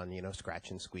follow-on,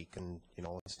 Scratch and Squeak and,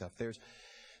 all that stuff.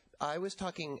 I was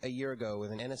talking a year ago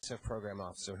with an NSF program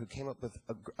officer who came up with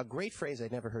a great phrase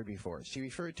I'd never heard before. She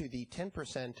referred to the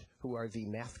 10% who are the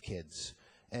math kids.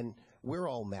 And we're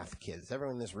all math kids.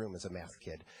 Everyone in this room is a math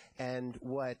kid. And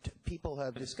what people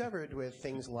have discovered with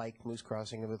things like Moose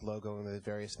Crossing and with Logo and with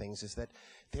various things is that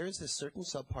there's this certain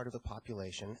subpart of the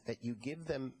population that you give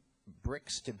them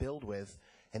bricks to build with,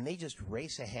 and they just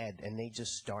race ahead and they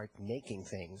just start making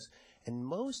things. And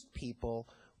most people,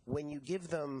 when you give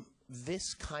them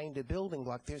this kind of building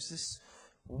block, there's this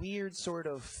weird sort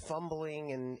of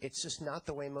fumbling, and it's just not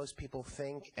the way most people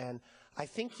think. And I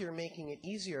think you're making it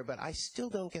easier, but I still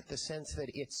don't get the sense that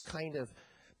it's kind of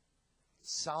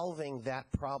solving that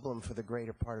problem for the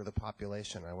greater part of the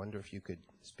population. I wonder if you could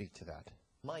speak to that.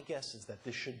 My guess is that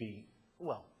this should be,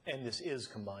 and this is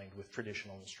combined with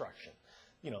traditional instruction.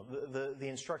 The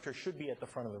instructor should be at the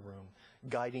front of the room,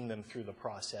 guiding them through the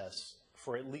process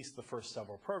for at least the first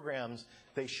several programs.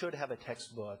 They should have a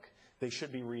textbook. They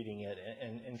should be reading it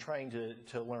and trying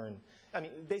to learn. I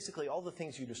mean, basically, all the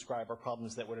things you describe are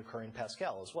problems that would occur in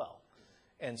Pascal as well.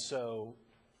 And so,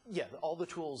 yeah, all the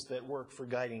tools that work for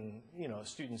guiding,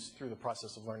 students through the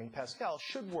process of learning Pascal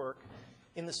should work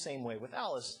in the same way with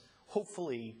Alice,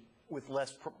 hopefully with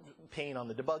less pain on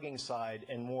the debugging side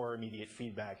and more immediate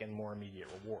feedback and more immediate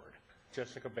reward.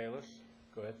 Jessica Bayless,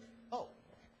 go ahead. Oh.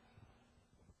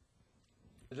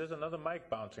 There's another mic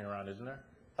bouncing around, isn't there?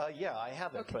 Yeah, I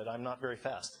have it, but I'm not very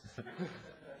fast.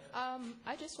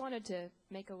 I just wanted to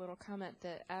make a little comment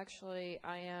that actually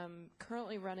I am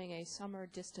currently running a summer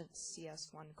distance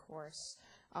CS1 course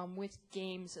with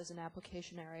games as an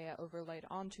application area overlaid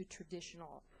onto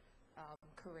traditional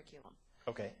curriculum.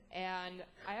 Okay. And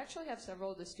I actually have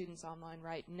several of the students online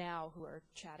right now who are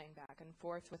chatting back and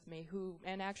forth with me,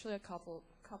 and actually a couple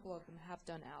of them have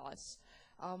done Alice.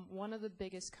 One of the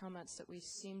biggest comments that we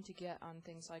seem to get on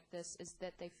things like this is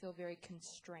that they feel very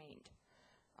constrained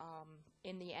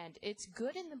in the end. It's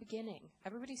good in the beginning.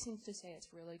 Everybody seems to say it's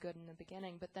really good in the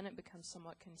beginning, but then it becomes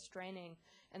somewhat constraining,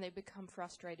 and they become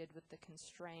frustrated with the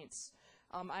constraints.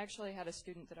 I actually had a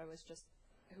student that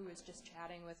who was just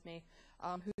chatting with me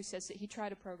who says that he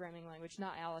tried a programming language,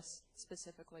 not Alice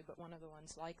specifically, but one of the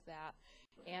ones like that,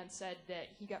 and said that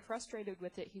he got frustrated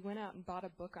with it. He went out and bought a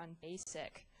book on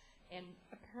BASIC, and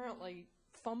apparently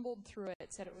fumbled through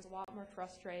it, said it was a lot more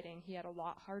frustrating. He had a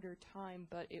lot harder time,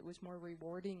 but it was more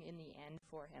rewarding in the end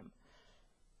for him.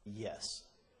 Yes.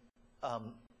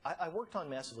 I worked on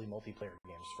massively multiplayer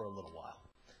games for a little while.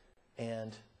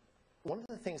 And one of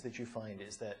the things that you find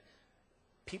is that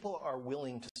people are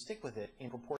willing to stick with it in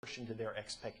proportion to their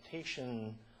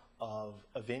expectation of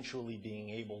eventually being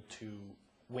able to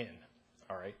win.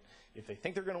 All right? If they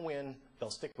think they're going to win, they'll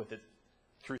stick with it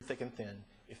through thick and thin.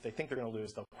 If they think they're going to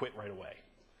lose, they'll quit right away.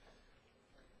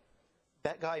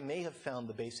 That guy may have found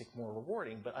the BASIC more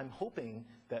rewarding, but I'm hoping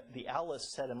that the Alice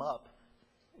set him up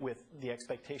with the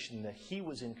expectation that he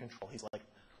was in control. He's like,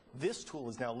 this tool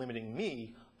is now limiting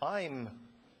me. I'm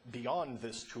beyond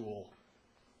this tool.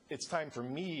 It's time for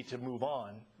me to move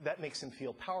on. That makes him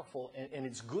feel powerful, and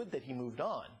it's good that he moved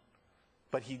on.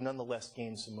 but he nonetheless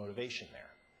gained some motivation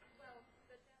there. Well,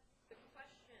 but that's the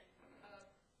question of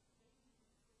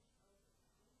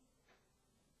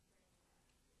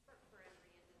for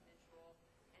every individual,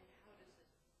 and how does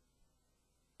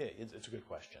this? It's a good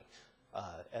question.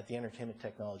 At the Entertainment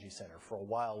Technology Center, for a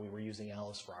while we were using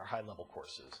Alice for our high-level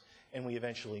courses, and we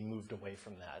eventually moved away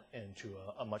from that into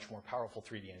a much more powerful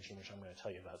 3D engine, which I'm going to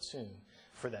tell you about soon,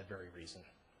 for that very reason.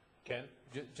 Ken?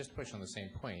 Just to push on the same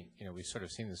point, you know, we've sort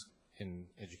of seen this in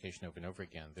education over and over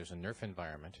again. There's a NERF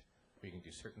environment where you can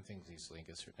do certain things easily and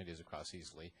get certain ideas across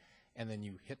easily, and then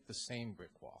you hit the same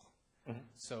brick wall. Mm-hmm.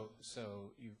 So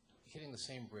you hitting the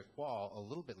same brick wall a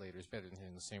little bit later is better than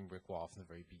hitting the same brick wall from the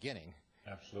very beginning.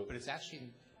 Absolutely. But it's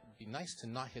actually be nice to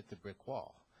not hit the brick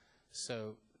wall.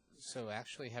 So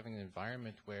actually having an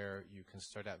environment where you can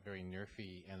start out very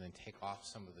nerfy and then take off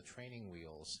some of the training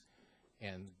wheels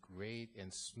and grade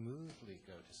and smoothly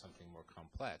go to something more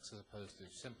complex, as opposed to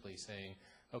simply saying,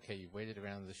 okay, you waded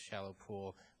around this shallow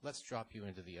pool, let's drop you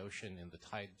into the ocean in the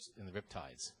tides, in the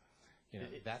riptides. You know,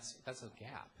 that's a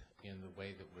gap in the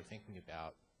way that we're thinking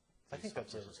about. I think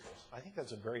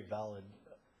that's a very valid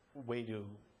way to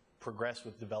progress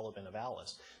with development of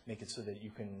Alice. Make it so that you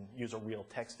can use a real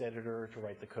text editor to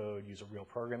write the code, use a real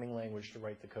programming language to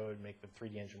write the code, make the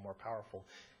 3D engine more powerful.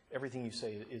 Everything you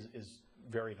say is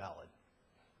very valid.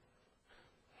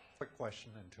 Quick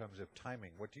question in terms of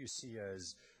timing. What do you see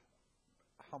as,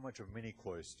 how much of mini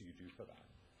course do you do for that?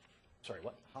 Sorry,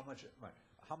 what? How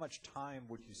much time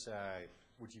would you say,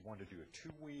 would you want to do a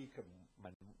 2-week?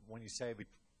 When you say we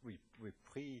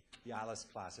pre the Alice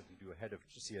class that you do ahead of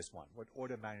CS1, what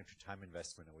order of magnitude time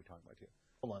investment are we talking about here?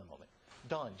 Hold on a moment.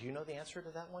 Don, do you know the answer to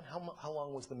that one? How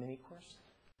long was the mini course?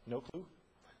 No clue?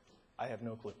 I have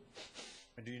no clue.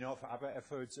 And do you know for other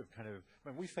efforts of kind of, I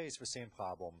mean, we face the same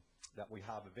problem that we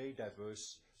have a very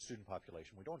diverse student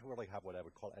population. We don't really have what I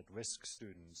would call at-risk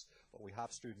students, but we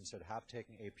have students that have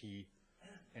taken AP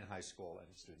in high school and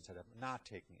students that have not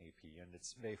taken AP, and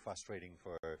it's very frustrating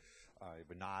for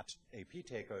the not AP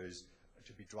takers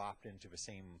to be dropped into the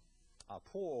same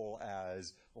pool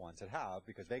as the ones that have,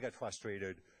 because they get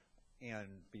frustrated, and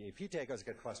the AP takers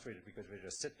get frustrated because they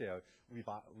just sit there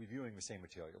reviewing the same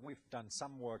material. We've done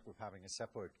some work with having a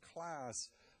separate class,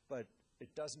 but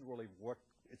it doesn't really work.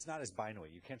 It's not as binary.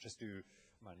 You can't just do,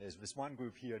 there's this one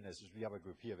group here and there's the other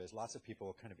group here. There's lots of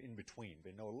people kind of in between.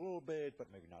 They know a little bit, but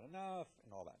maybe not enough,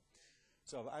 and all that.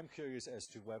 So I'm curious as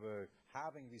to whether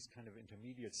having these kind of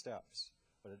intermediate steps,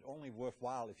 but it's only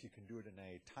worthwhile if you can do it in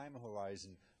a time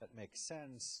horizon that makes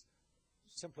sense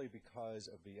simply because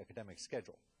of the academic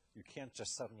schedule. You can't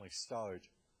just suddenly start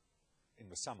in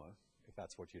the summer, if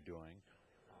that's what you're doing.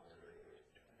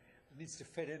 It needs to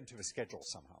fit into the schedule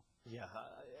somehow. Yeah,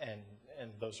 and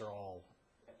those are all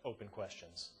open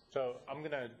questions. So I'm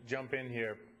going to jump in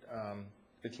here.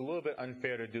 It's a little bit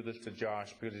unfair to do this to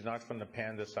Josh because he's not from the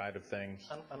Panda side of things.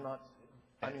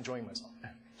 I'm enjoying myself.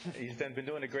 He's been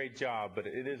doing a great job, but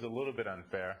it is a little bit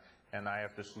unfair, and I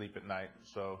have to sleep at night.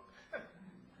 So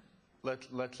let's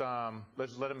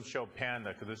let him show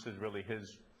Panda, because this is really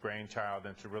his brainchild,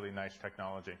 and it's a really nice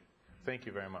technology. Thank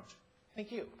you very much.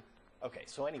 Thank you. Okay,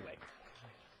 so anyway,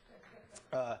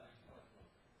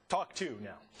 talk 2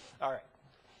 now. All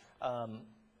right.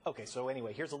 Okay, so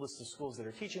anyway, here's a list of schools that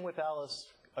are teaching with Alice.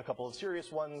 A couple of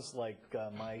serious ones, like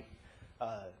my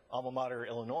alma mater,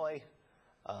 Illinois,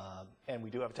 and we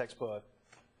do have a textbook.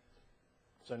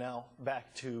 So now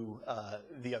back to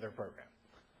the other program.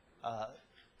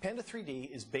 Panda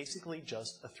 3D is basically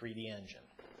just a 3D engine.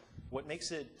 What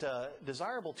makes it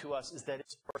desirable to us is that it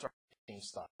supports our teaching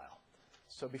style.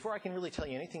 So before I can really tell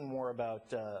you anything more about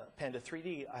Panda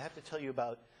 3D, I have to tell you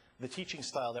about the teaching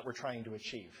style that we're trying to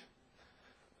achieve.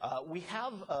 We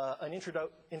have an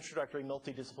introductory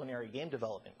multidisciplinary game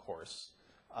development course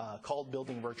called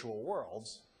Building Virtual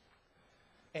Worlds.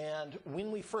 And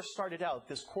when we first started out,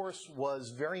 this course was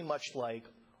very much like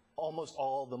almost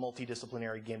all the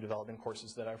multidisciplinary game development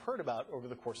courses that I've heard about over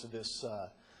the course of this,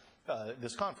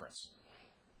 this conference.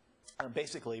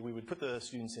 Basically, we would put the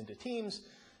students into teams.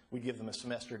 We'd give them a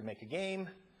semester to make a game.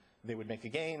 They would make a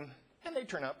game, and they'd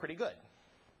turn out pretty good.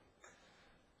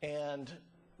 And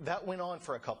that went on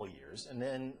for a couple years, and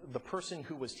then the person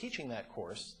who was teaching that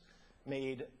course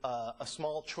made a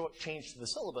small change to the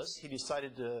syllabus. He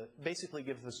decided to basically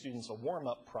give the students a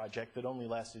warm-up project that only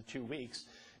lasted 2 weeks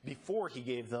before he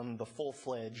gave them the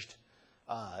full-fledged,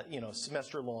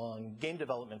 semester-long game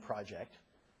development project.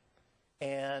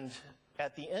 And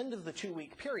at the end of the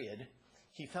 2-week period,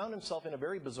 he found himself in a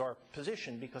very bizarre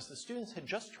position because the students had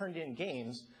just turned in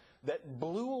games that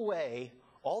blew away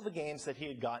all the games that he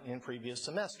had gotten in previous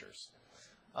semesters.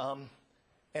 And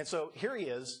so here he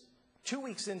is, 2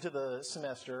 weeks into the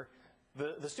semester,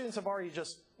 the students have already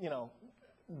just,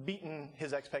 beaten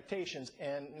his expectations,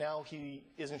 and now he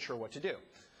isn't sure what to do.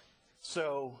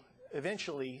 So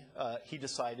eventually, he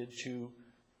decided to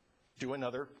do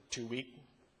another 2-week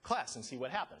class and see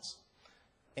what happens.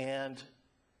 And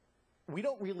we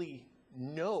don't really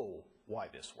know why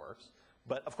this works,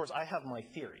 but of course I have my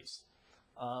theories.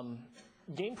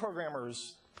 Game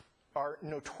programmers are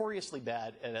notoriously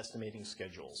bad at estimating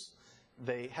schedules.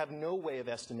 They have no way of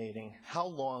estimating how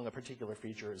long a particular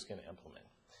feature is going to implement.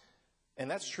 And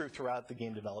that's true throughout the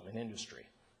game development industry.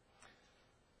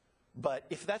 But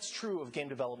if that's true of game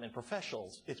development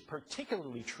professionals, it's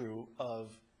particularly true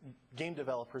of game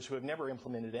developers who have never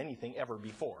implemented anything ever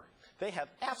before. They have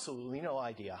absolutely no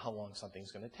idea how long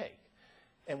something's going to take.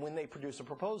 And when they produce a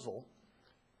proposal,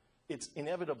 it's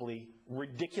inevitably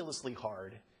ridiculously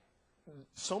hard,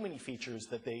 so many features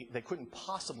that they couldn't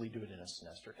possibly do it in a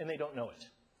semester, and they don't know it.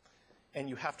 And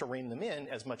you have to rein them in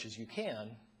as much as you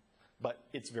can, but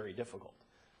it's very difficult.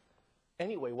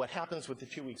 Anyway, what happens with the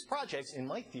 2 weeks projects, in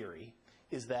my theory,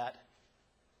 is that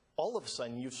all of a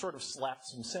sudden you've sort of slapped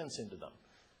some sense into them.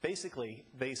 Basically,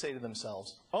 they say to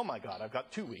themselves, oh my God, I've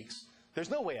got 2 weeks. There's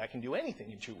no way I can do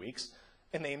anything in 2 weeks.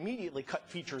 And they immediately cut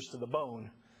features to the bone,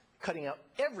 cutting out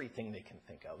everything they can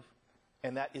think of.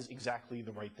 And that is exactly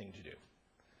the right thing to do.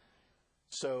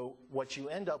 So what you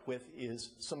end up with is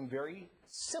some very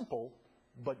simple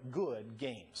but good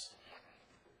games.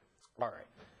 All right.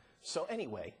 So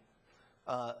anyway,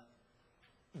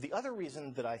 the other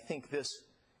reason that I think this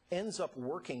ends up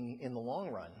working in the long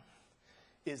run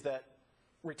is that,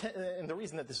 and the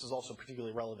reason that this is also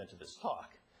particularly relevant to this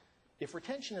talk, if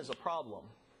retention is a problem,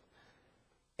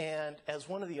 and as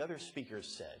one of the other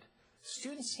speakers said,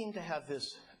 students seem to have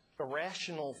this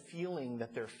irrational feeling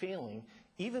that they're failing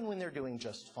even when they're doing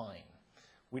just fine.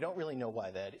 We don't really know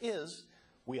why that is.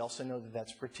 We also know that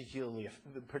that's particularly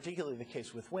the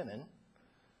case with women.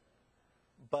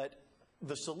 But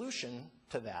the solution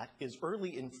to that is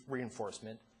early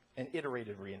reinforcement and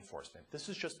iterated reinforcement. This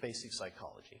is just basic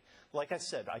psychology. Like I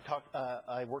said,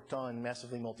 I worked on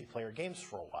massively multiplayer games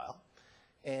for a while,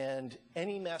 and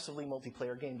any massively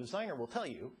multiplayer game designer will tell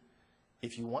you,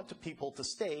 if you want people to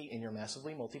stay in your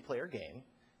massively multiplayer game,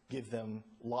 give them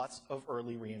lots of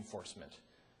early reinforcement.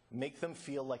 Make them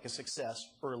feel like a success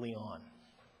early on.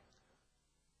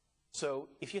 So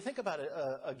if you think about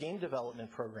a game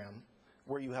development program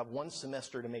where you have 1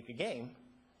 semester to make a game,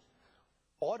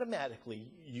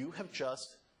 automatically you have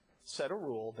just set a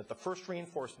rule that the first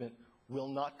reinforcement will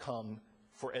not come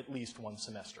for at least 1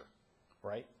 semester,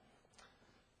 right?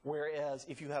 Whereas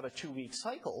if you have a 2-week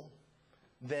cycle,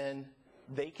 then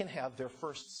they can have their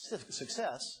first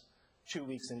success 2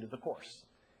 weeks into the course.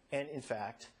 And in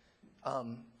fact,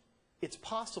 it's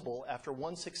possible after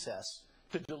 1 success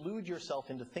to delude yourself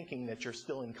into thinking that you're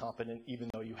still incompetent even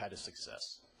though you had a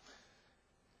success.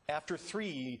 After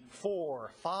 3,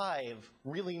 4, 5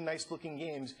 really nice-looking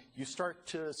games, you start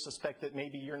to suspect that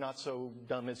maybe you're not so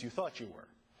dumb as you thought you were.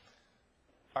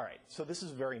 All right, so this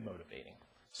is very motivating.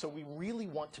 So we really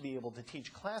want to be able to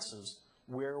teach classes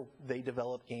where they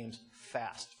develop games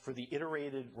fast for the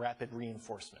iterated rapid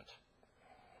reinforcement.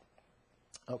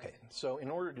 Okay, so in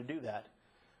order to do that,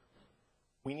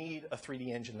 we need a 3D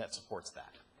engine that supports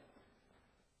that.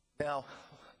 Now,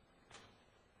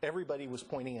 everybody was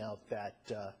pointing out that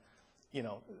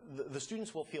the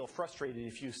students will feel frustrated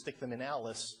if you stick them in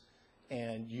Alice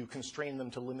and you constrain them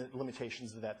to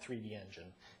limitations of that 3D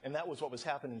engine. And that was what was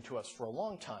happening to us for a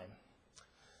long time.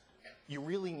 You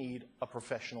really need a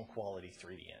professional quality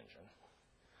 3D engine.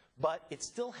 But it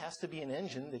still has to be an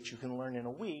engine that you can learn in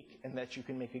a week and that you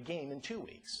can make a game in 2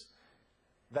 weeks.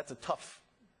 That's a tough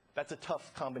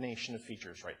combination of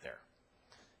features right there.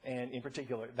 And in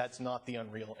particular, that's not the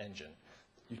Unreal Engine.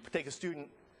 You take a student,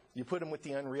 you put them with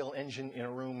the Unreal Engine in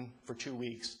a room for 2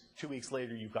 weeks. 2 weeks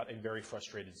later, you've got a very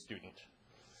frustrated student.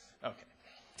 Okay.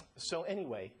 So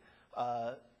anyway,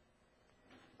 hang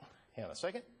on a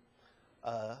second.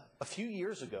 A few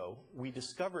years ago, we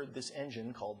discovered this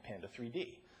engine called Panda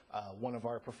 3D. One of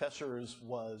our professors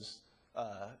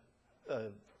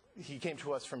he came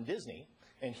to us from Disney,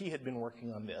 and he had been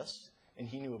working on this, and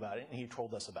he knew about it, and he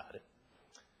told us about it.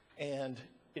 And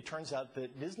it turns out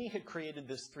that Disney had created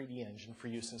this 3D engine for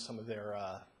use in some of their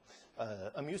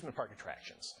amusement park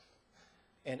attractions.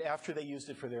 And after they used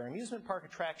it for their amusement park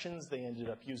attractions, they ended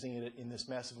up using it in this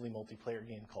massively multiplayer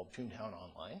game called Toontown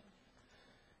Online.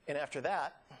 And after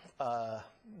that,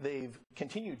 they've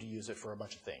continued to use it for a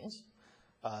bunch of things.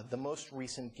 The most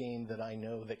recent game that I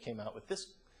know that came out with this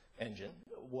engine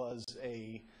was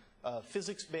a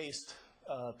physics-based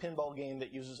pinball game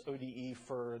that uses ODE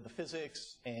for the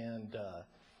physics and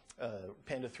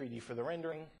Panda 3D for the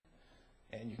rendering.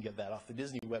 And you can get that off the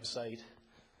Disney website.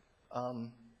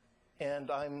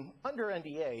 And I'm under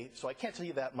NDA, so I can't tell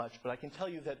you that much, but I can tell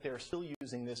you that they're still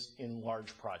using this in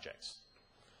large projects.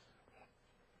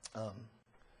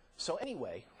 So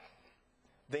anyway,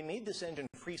 they made this engine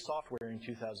free software in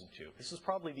 2002. This is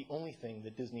probably the only thing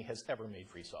that Disney has ever made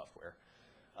free software.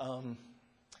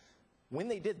 When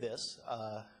they did this,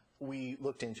 we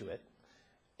looked into it.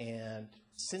 And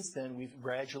since then, we've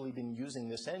gradually been using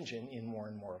this engine in more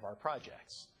and more of our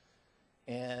projects.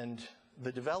 And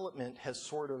the development has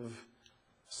sort of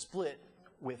split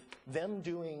with them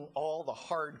doing all the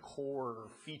hardcore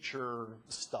feature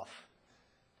stuff.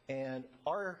 And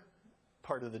our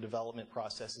part of the development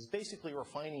process is basically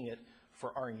refining it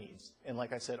for our needs. And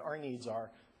like I said, our needs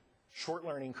are short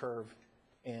learning curve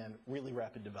and really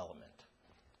rapid development.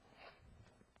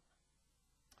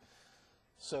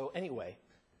 So anyway,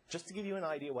 just to give you an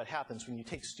idea what happens when you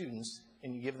take students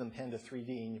and you give them Panda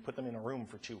 3D and you put them in a room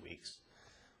for 2 weeks.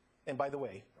 And by the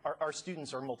way, our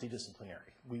students are multidisciplinary.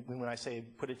 When I say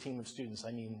put a team of students,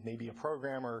 I mean maybe a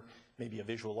programmer, maybe a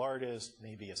visual artist,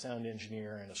 maybe a sound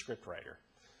engineer, and a script writer.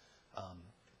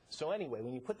 So anyway,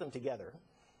 when you put them together,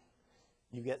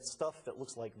 you get stuff that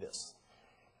looks like this.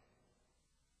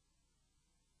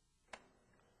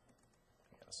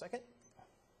 Hang on a second.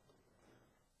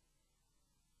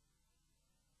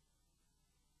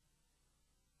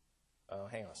 Oh,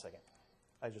 hang on a second.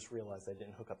 I just realized I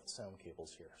didn't hook up the sound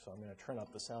cables here. So I'm going to turn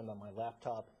up the sound on my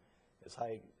laptop as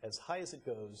high as it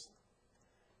goes,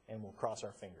 and we'll cross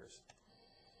our fingers.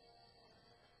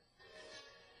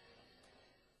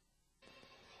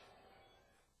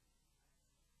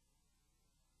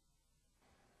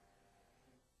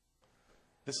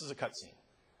 This is a cutscene.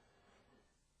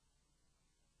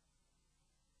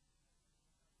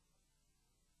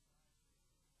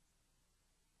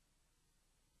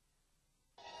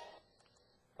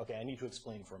 Okay, I need to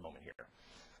explain for a moment here.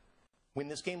 When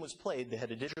this game was played, they had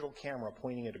a digital camera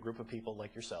pointing at a group of people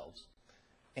like yourselves,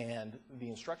 and the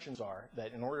instructions are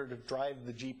that in order to drive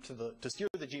the Jeep to steer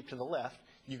the Jeep to the left,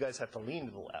 you guys have to lean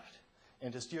to the left,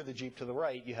 and to steer the Jeep to the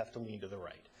right, you have to lean to the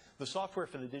right. The software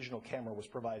for the digital camera was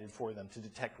provided for them to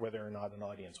detect whether or not an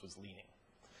audience was leaning.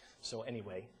 So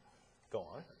anyway, go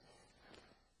on.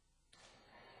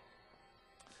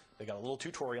 They got a little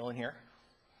tutorial in here.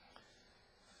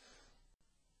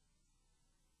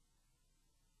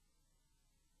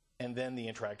 And then the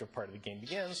interactive part of the game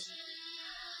begins,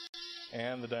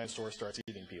 and the dinosaur starts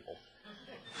eating people.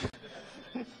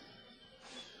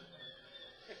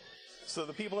 So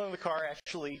the people in the car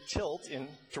actually tilt in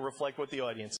to reflect what the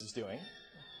audience is doing.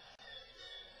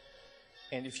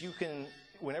 And if you can,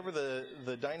 whenever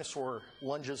the dinosaur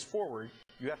lunges forward,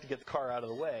 you have to get the car out of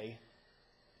the way,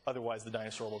 otherwise the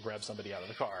dinosaur will grab somebody out of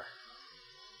the car.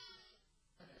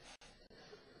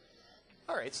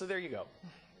 All right, so there you go.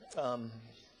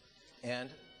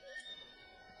 And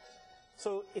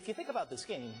so if you think about this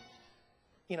game,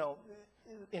 you know,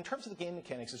 in terms of the game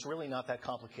mechanics, it's really not that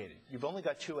complicated. You've only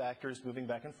got 2 actors moving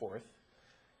back and forth.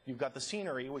 You've got the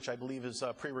scenery, which I believe is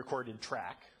a pre-recorded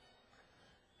track.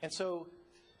 And so,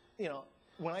 you know,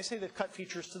 when I say they've cut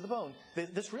features to the bone,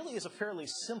 this really is a fairly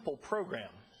simple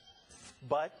program.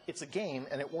 But it's a game,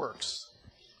 and it works.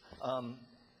 And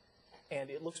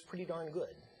it looks pretty darn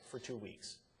good for 2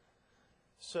 weeks.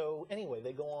 So anyway,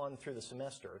 they go on through the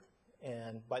semester,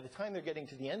 and by the time they're getting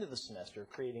to the end of the semester,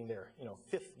 creating their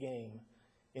 5th game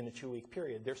in a 2-week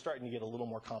period, they're starting to get a little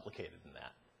more complicated than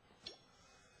that.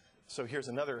 So here's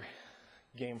another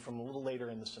game from a little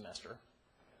later in the semester.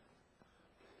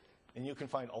 And you can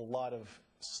find a lot of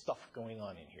stuff going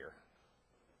on in here.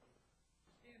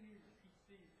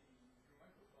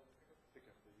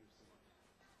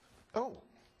 Oh.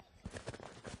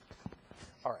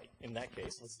 All right, in that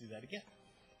case, let's do that again.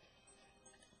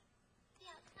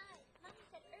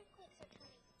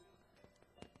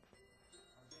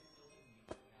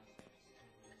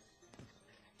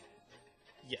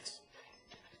 Yes.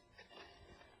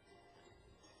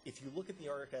 If you look at the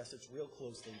ARC assets real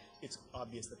closely, it's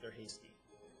obvious that they're hasty.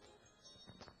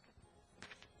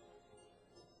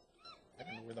 I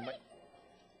don't know where the mic...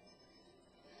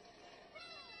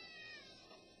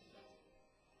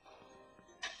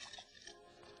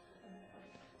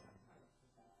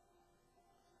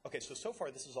 Okay, so far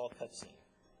this is all cutscene.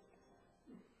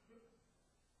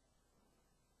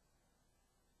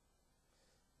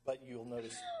 But you'll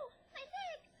notice...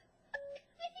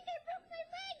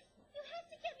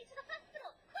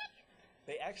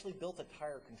 They actually built a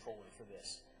tire controller for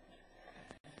this.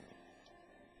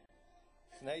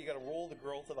 So now you got to roll the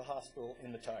growth of a hospital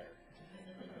in the tire.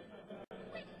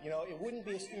 You know, it wouldn't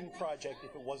be a student project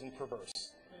if it wasn't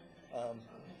perverse.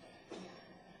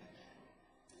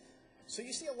 So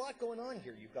you see a lot going on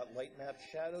here. You've got light map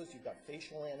shadows, you've got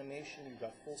facial animation, you've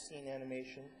got full scene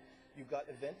animation, you've got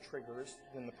event triggers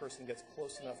when the person gets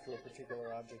close enough to a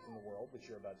particular object in the world, which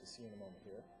you're about to see in a moment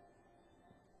here.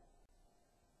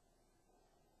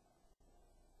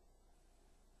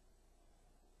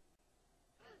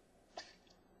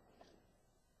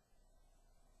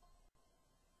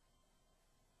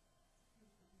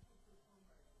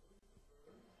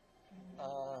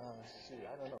 Shoot,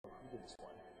 I don't know who did this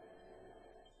one.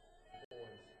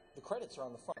 The credits are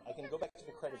on the front. I can go back to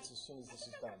the credits as soon as this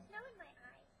is done. Hurry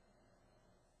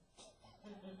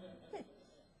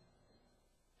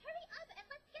up and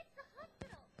let's get to the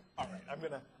hospital. All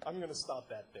right, I'm gonna stop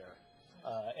that there,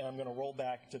 and I'm gonna roll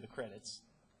back to the credits.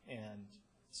 And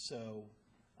so,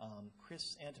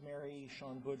 Chris Antimary,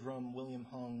 Sean Goodrum, William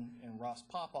Hung, and Ross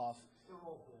Popoff. They're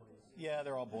all boys. Yeah,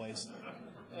 they're all boys.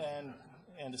 And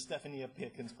Estefania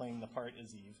Pickens playing the part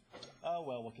as Eve. Oh,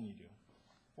 well, what can you do?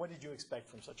 What did you expect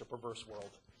from such a perverse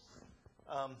world?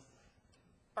 All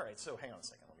right, so hang on a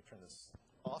second. Let me turn this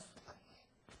off.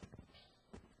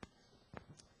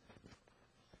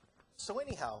 So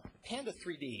anyhow, Panda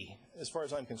 3D, as far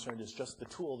as I'm concerned, is just the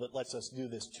tool that lets us do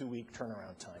this 2-week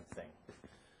turnaround time thing.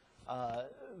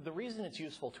 The reason it's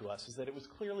useful to us is that it was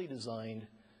clearly designed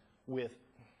with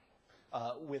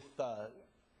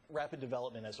rapid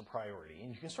development as a priority.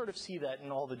 And you can sort of see that in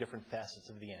all the different facets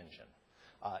of the engine.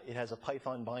 It has a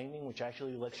Python binding, which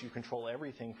actually lets you control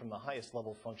everything from the highest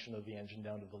level function of the engine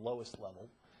down to the lowest level,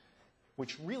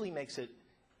 which really makes it,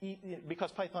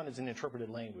 because Python is an interpreted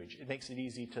language, it makes it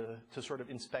easy to sort of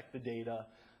inspect the data,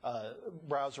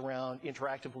 browse around,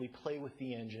 interactively play with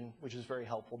the engine, which is very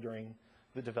helpful during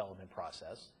the development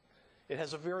process. It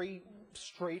has a very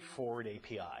straightforward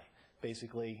API,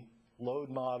 basically load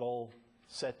model,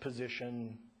 set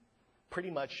position, pretty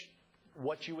much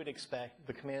what you would expect.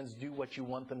 The commands do what you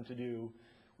want them to do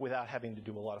without having to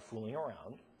do a lot of fooling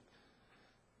around.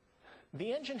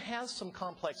 The engine has some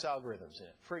complex algorithms in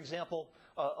it. For example,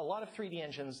 a lot of 3D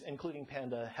engines, including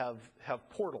Panda, have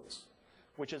portals,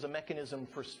 which is a mechanism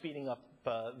for speeding up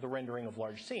the rendering of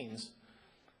large scenes.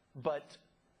 But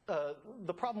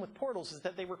the problem with portals is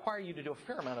that they require you to do a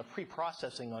fair amount of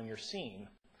pre-processing on your scene.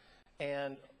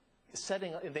 And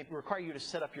they require you to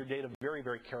set up your data very,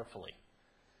 very carefully.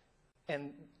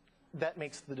 And that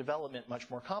makes the development much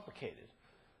more complicated.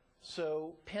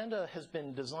 So Panda has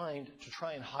been designed to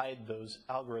try and hide those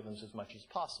algorithms as much as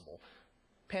possible.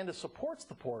 Panda supports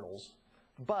the portals,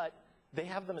 but they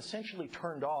have them essentially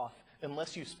turned off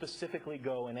unless you specifically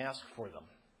go and ask for them.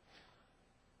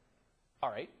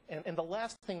 All right, and the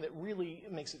last thing that really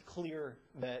makes it clear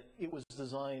that it was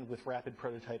designed with rapid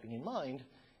prototyping in mind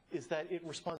is that it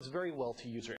responds very well to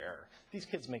user error. These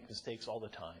kids make mistakes all the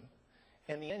time.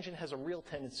 And the engine has a real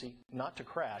tendency not to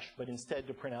crash, but instead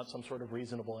to print out some sort of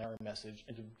reasonable error message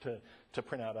and to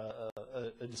print out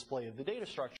a display of the data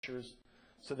structures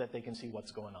so that they can see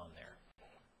what's going on there.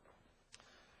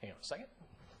 Hang on a second.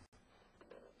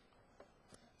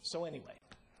 So anyway,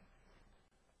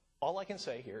 all I can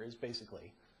say here is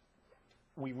basically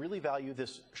we really value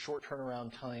this short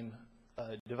turnaround time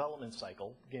development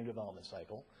cycle, game development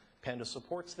cycle. Panda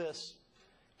supports this.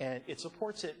 And it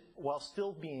supports it while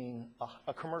still being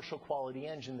a commercial quality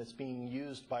engine that's being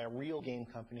used by a real game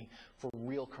company for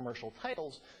real commercial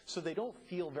titles, so they don't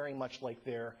feel very much like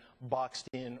they're boxed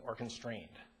in or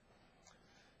constrained.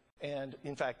 And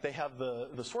in fact, they have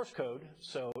the source code,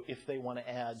 so if they want to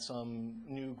add some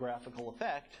new graphical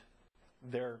effect,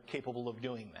 they're capable of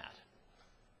doing that.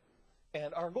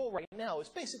 And our goal right now is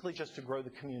basically just to grow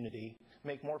the community,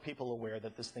 make more people aware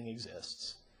that this thing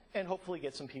exists, and hopefully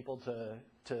get some people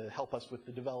to help us with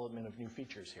the development of new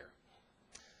features here.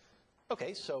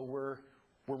 Okay, so we're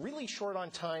really short on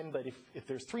time, but if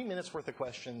there's 3 minutes worth of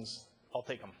questions, I'll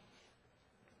take them.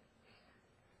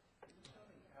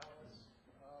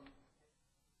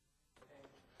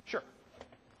 Sure.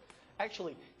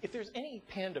 Actually, if there's any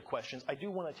Panda questions, I do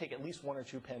want to take at least 1 or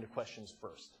 2 Panda questions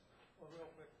first. Well, real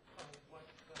quick, what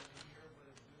year would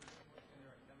it do in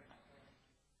your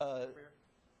academic career?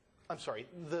 I'm sorry.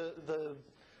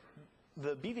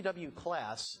 The BVW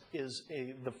class is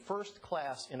the first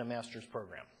class in a master's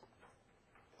program.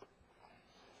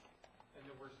 And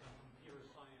there were some computer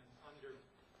science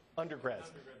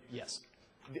Undergrads. Yes.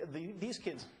 These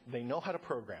kids, they know how to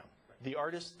program. The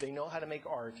artists, they know how to make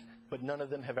art, but none of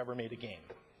them have ever made a game.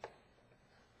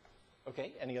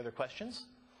 Okay, any other questions?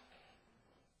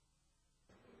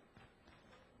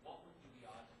 What would be the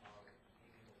odds of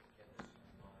being able to get this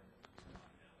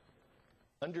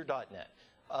Under .NET.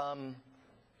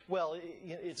 Well,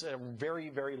 it's a very,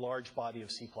 very large body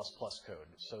of C++ code,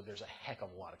 so there's a heck of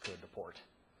a lot of code to port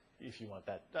if you want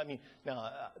that. I mean,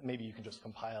 now, maybe you can just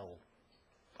compile.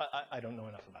 I don't know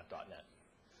enough about .NET.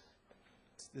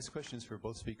 This question is for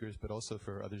both speakers, but also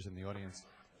for others in the audience.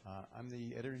 I'm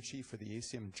the editor-in-chief for the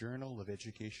ACM Journal of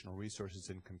Educational Resources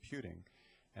in Computing,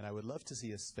 and I would love to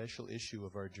see a special issue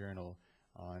of our journal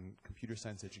on computer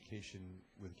science education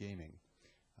with gaming.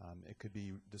 It could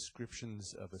be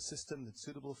descriptions of a system that's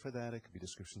suitable for that. It could be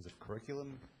descriptions of curriculum.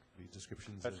 It could be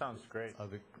descriptions sounds great.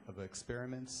 Of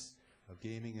experiments, of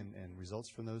gaming and results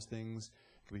from those things.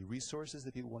 It could be resources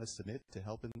that people want to submit to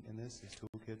help in this as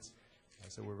toolkits.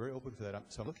 So we're very open to that.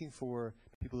 So I'm looking for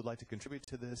people who'd like to contribute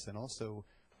to this, and also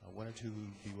one or two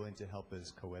who'd be willing to help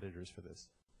as co-editors for this.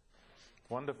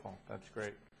 Wonderful. That's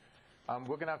great.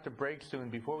 We're going to have to break soon.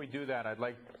 Before we do that, I'd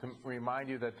like to remind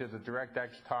you that there's a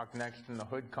DirectX talk next in the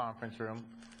Hood conference room.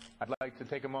 I'd like to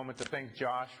take a moment to thank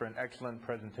Josh for an excellent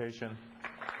presentation.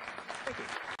 Thank you.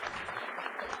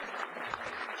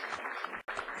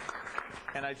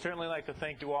 And I'd certainly like to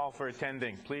thank you all for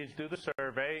attending. Please do the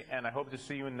survey, and I hope to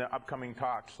see you in the upcoming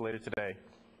talks later today.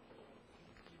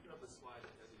 You have the slide.